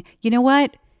recycling. You know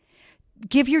what?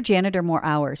 Give your janitor more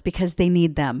hours because they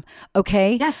need them.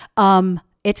 Okay? Yes.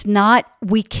 It's not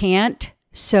we can't,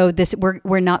 so this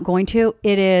we're not going to.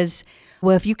 It is,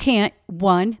 well, if you can't,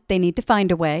 one, they need to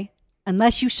find a way,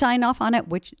 unless you sign off on it,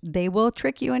 which they will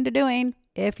trick you into doing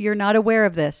if you're not aware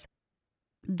of this.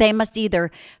 They must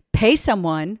either pay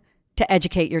someone to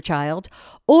educate your child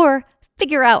or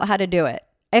figure out how to do it.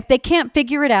 If they can't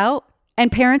figure it out,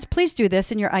 and parents, please do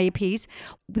this in your IEPs,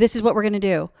 this is what we're going to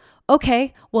do.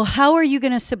 Okay, well, how are you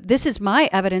going to, this is my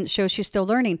evidence shows she's still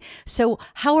learning. So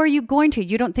how are you going to?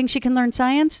 You don't think she can learn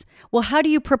science? Well, how do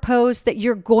you propose that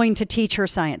you're going to teach her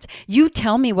science? You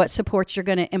tell me what supports you're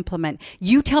going to implement.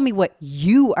 You tell me what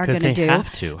you are going to do.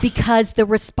 Have to. Because the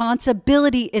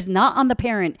responsibility is not on the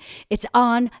parent. It's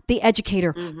on the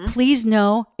educator. Mm-hmm. Please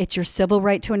know it's your civil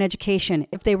right to an education.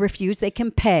 If they refuse, they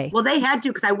can pay. Well, they had to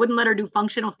because I wouldn't let her do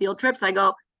functional field trips. I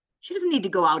go, she doesn't need to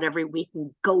go out every week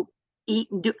and go eat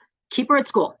and do. Keep her at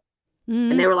school.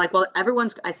 Mm-hmm. And they were like, well,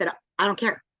 I said, I don't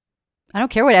care. I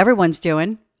don't care what everyone's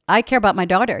doing. I care about my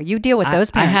daughter. You deal with those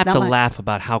parents. I have to laugh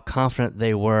about how confident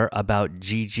they were about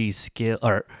Gigi's skills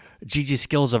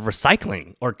of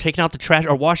recycling or taking out the trash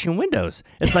or washing windows.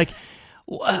 It's like,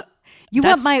 you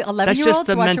want my 11-year-old That's just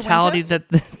the to wash mentality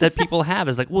that people have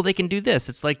is like, well, they can do this.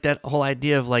 It's like that whole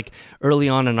idea of like early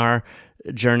on in our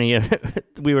journey,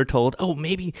 we were told, oh,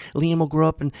 maybe Liam will grow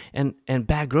up and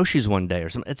bag groceries one day or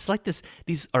something. It's like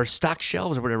these are stock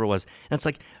shelves or whatever it was. And it's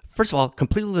like, first of all,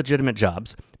 completely legitimate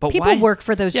jobs. But people work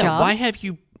for those jobs. Why have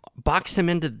you boxed him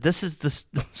into this is this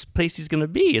place he's going to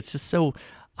be? It's just so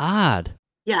odd.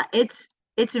 Yeah, it's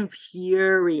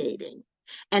infuriating.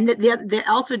 And they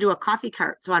also do a coffee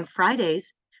cart. So on Friday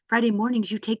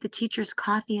mornings, you take the teacher's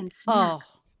coffee and snacks.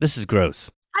 Oh, this is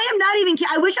gross. I am not even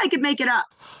kidding. I wish I could make it up.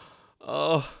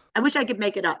 Oh, I wish I could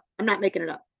make it up. I'm not making it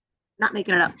up. Not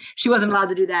making it up. She wasn't allowed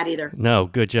to do that either. No,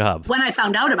 good job. When I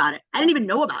found out about it, I didn't even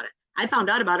know about it. I found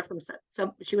out about it from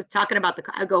some. She was talking about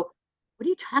I go, what are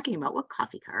you talking about? What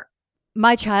coffee cart?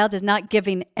 My child is not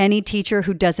giving any teacher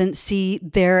who doesn't see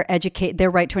their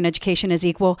right to an education as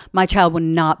equal. My child will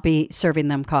not be serving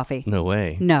them coffee. No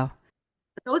way. No.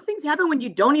 Those things happen when you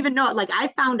don't even know it. Like I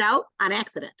found out on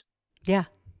accident. Yeah.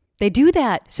 They do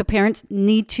that. So parents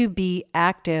need to be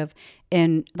active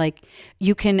in, like,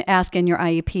 you can ask in your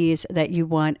IEPs that you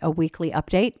want a weekly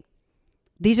update.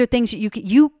 These are things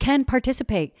you can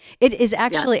participate. It is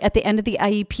actually at the end of the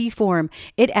IEP form.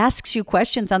 It asks you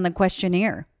questions on the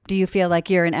questionnaire. Do you feel like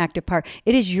you're an active part?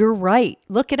 It is your right.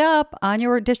 Look it up on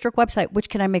your district website. Which,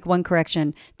 can I make one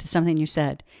correction to something you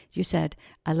said? You said,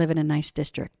 I live in a nice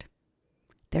district.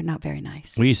 They're not very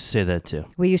nice. We used to say that too.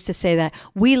 We used to say that.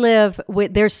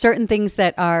 There's certain things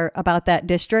that are about that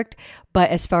district, but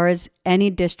as far as any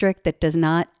district that does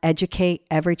not educate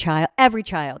every child,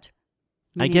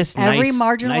 I guess every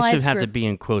marginalized nice would have group. To be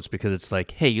in quotes because it's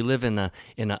like, hey, you live in a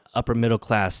upper middle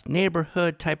class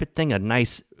neighborhood type of thing, a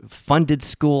nice funded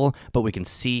school, but we can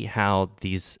see how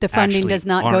the funding does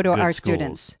not go to our schools.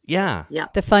 students. Yeah.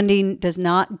 The funding does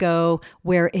not go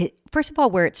where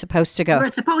it's supposed to go. Where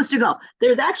it's supposed to go.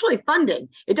 There's actually funding.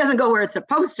 It doesn't go where it's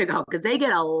supposed to go because they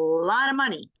get a lot of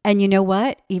money. And you know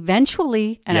what?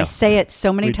 Eventually, and I say it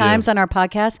so many times on our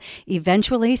podcast,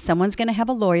 eventually someone's going to have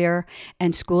a lawyer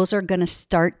and schools are going to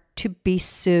start to be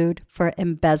sued for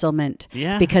embezzlement.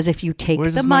 Yeah. Because if you take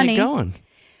Where's the this money going?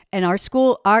 And our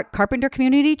school, our Carpenter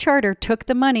Community Charter took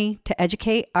the money to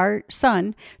educate our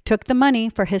son, took the money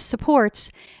for his supports.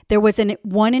 There was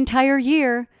one entire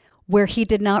year where he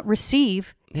did not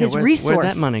receive his resource.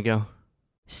 Where'd that money go?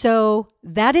 So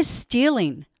that is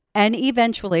stealing. And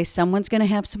eventually someone's going to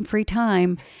have some free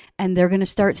time and they're going to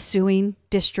start suing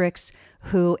districts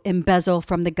who embezzle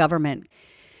from the government.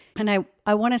 And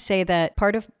I want to say that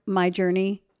part of my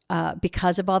journey,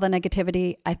 because of all the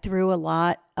negativity, I threw a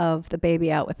lot of the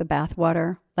baby out with the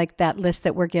bathwater, like that list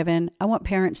that we're given. I want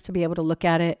parents to be able to look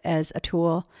at it as a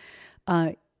tool.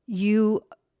 You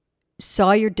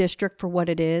saw your district for what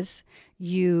it is.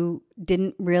 You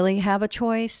didn't really have a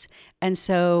choice. And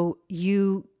so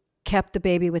you kept the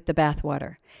baby with the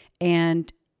bathwater.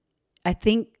 And I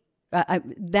think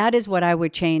that is what I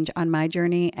would change on my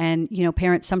journey. And,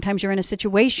 parents, sometimes you're in a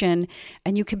situation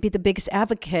and you can be the biggest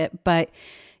advocate, but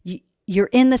you're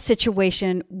in the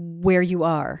situation where you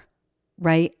are,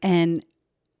 right? And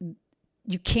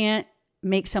you can't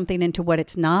make something into what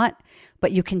it's not,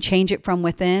 but you can change it from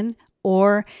within,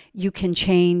 or you can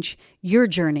change your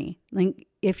journey. Like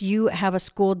if you have a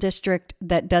school district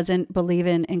that doesn't believe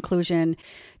in inclusion,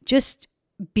 just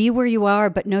be where you are,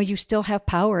 but know you still have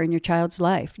power in your child's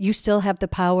life. You still have the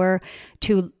power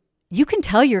you can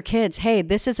tell your kids, hey,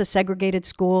 this is a segregated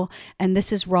school and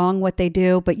this is wrong what they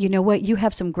do. But you know what? You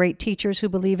have some great teachers who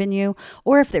believe in you.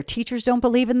 Or if their teachers don't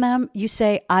believe in them, you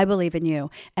say, I believe in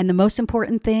you. And the most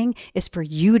important thing is for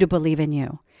you to believe in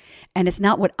you. And it's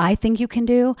not what I think you can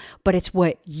do, but it's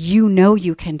what you know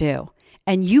you can do.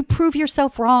 And you prove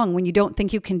yourself wrong when you don't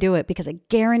think you can do it, because I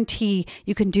guarantee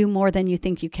you can do more than you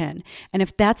think you can. And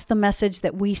if that's the message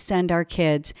that we send our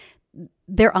kids,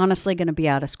 they're honestly going to be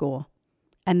out of school.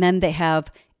 And then they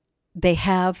have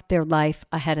their life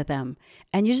ahead of them.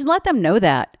 And you just let them know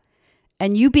that.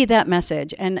 And you be that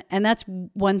message. And that's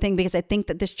one thing, because I think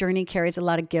that this journey carries a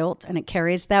lot of guilt and it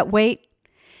carries that weight.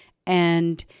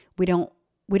 And we don't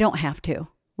have to.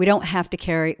 We don't have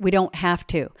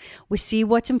to. We see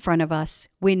what's in front of us.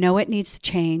 We know it needs to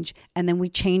change. And then we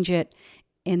change it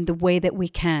in the way that we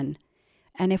can.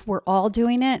 And if we're all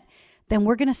doing it, then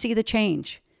we're going to see the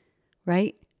change,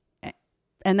 right?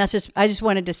 And that's I just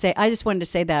wanted to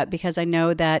say that, because I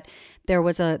know that there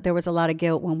was a lot of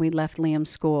guilt when we left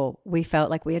Liam's school. We felt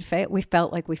like we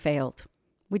failed.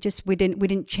 We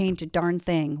didn't change a darn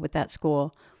thing with that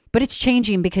school. But it's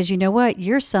changing, because you know what?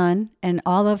 Your son and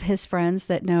all of his friends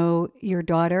that know your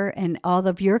daughter and all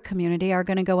of your community are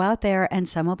going to go out there, and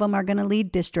some of them are going to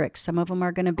lead districts. Some of them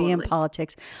are going to be in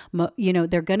politics.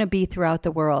 They're going to be throughout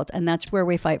the world. And that's where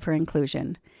we fight for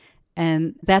inclusion.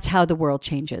 And that's how the world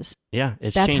changes. Yeah,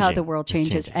 that's changing. How the world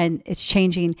changes. And it's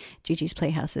changing. GiGi's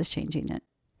Playhouse is changing it.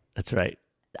 That's right.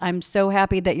 I'm so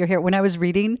happy that you're here. When I was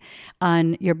reading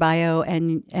on your bio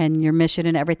and your mission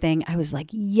and everything, I was like,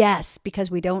 yes,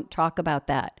 because we don't talk about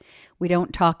that. We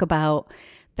don't talk about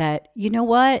that. You know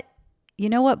what,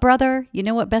 brother? You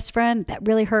know what, best friend? That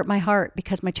really hurt my heart,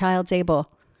 because my child's able.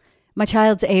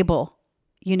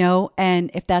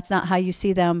 And if that's not how you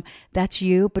see them, that's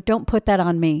you. But don't put that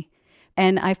on me.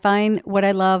 And I find what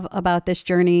I love about this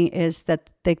journey is that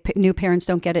the new parents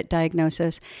don't get it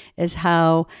diagnosis, is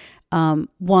how,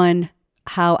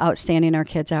 how outstanding our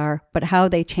kids are, but how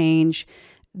they change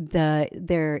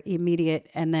their immediate,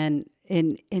 and then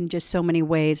in just so many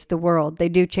ways, the world. They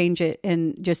do change it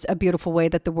in just a beautiful way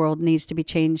that the world needs to be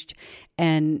changed.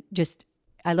 And just,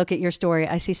 I look at your story,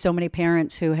 I see so many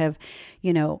parents who have,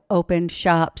 opened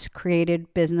shops,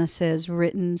 created businesses,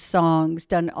 written songs,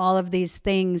 done all of these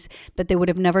things that they would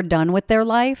have never done with their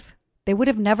life. They would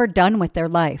have never done with their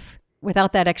life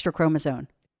without that extra chromosome.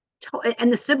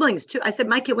 And the siblings too. I said,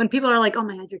 my kid, when people are like, oh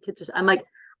my God, your kids are, I'm like,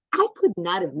 I could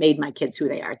not have made my kids who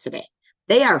they are today.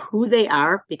 They are who they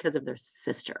are because of their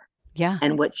sister. Yeah.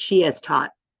 And what she has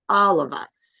taught all of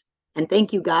us. And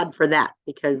thank you, God, for that,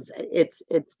 because it's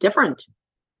different.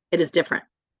 It is different.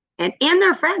 And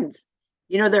their friends,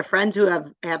 their friends who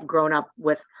have grown up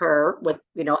with her,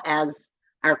 as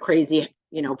our crazy,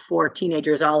 4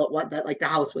 teenagers all at once, that like the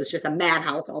house was just a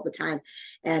madhouse all the time.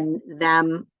 And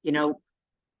them,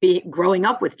 growing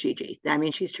up with Gigi. I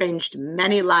mean, she's changed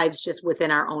many lives just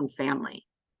within our own family.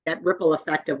 That ripple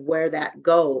effect of where that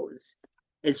goes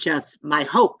is just my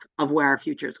hope of where our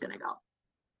future is going to go.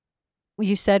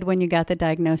 You said when you got the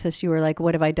diagnosis, you were like,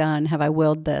 what have I done? Have I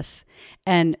willed this?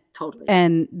 And totally.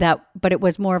 But it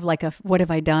was more of like what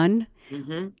have I done?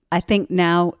 Mm-hmm. I think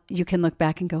now you can look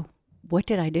back and go, what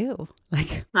did I do?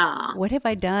 Like, what have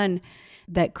I done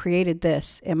that created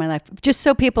this in my life? Just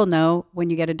so people know, when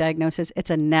you get a diagnosis, it's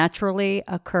a naturally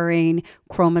occurring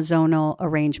chromosomal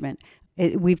arrangement.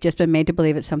 We've just been made to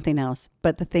believe it's something else.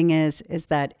 But the thing is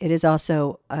that it is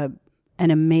also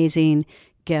an amazing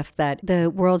gift that the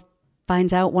world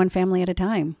finds out one family at a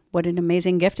time. What an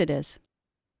amazing gift it is.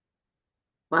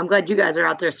 Well, I'm glad you guys are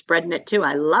out there spreading it too.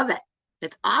 I love it.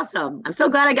 It's awesome. I'm so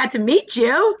glad I got to meet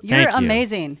you. You're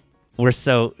amazing. We're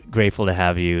so grateful to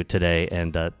have you today,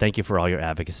 and thank you for all your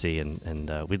advocacy,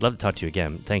 and we'd love to talk to you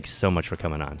again. Thanks so much for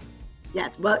coming on.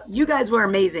 Yes, well, you guys were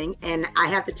amazing, and I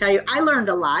have to tell you, I learned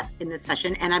a lot in this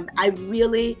session, and I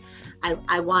really,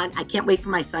 I can't wait for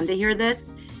my son to hear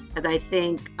this, because I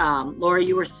think, Laura,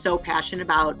 you were so passionate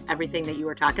about everything that you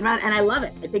were talking about, and I love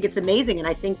it. I think it's amazing, and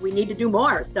I think we need to do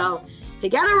more. So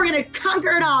together, we're going to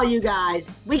conquer it all, you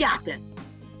guys. We got this.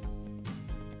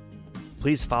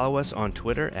 Please follow us on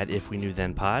Twitter at If We Knew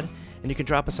Then Pod, and you can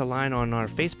drop us a line on our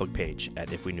Facebook page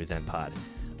at If We Knew Then Pod,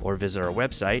 or visit our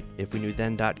website,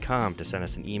 ifweknewthen.com, to send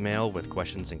us an email with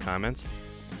questions and comments.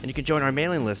 And you can join our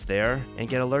mailing list there and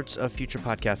get alerts of future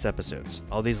podcast episodes.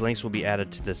 All these links will be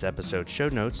added to this episode's show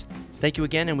notes. Thank you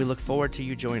again, and we look forward to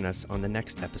you joining us on the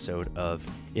next episode of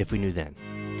If We Knew Then.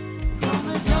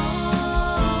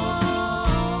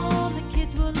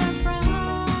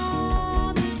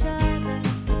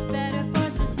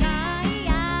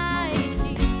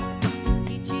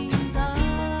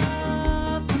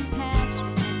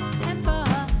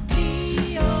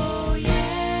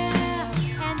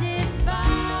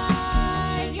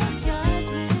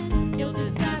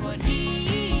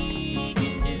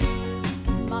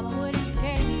 Mama would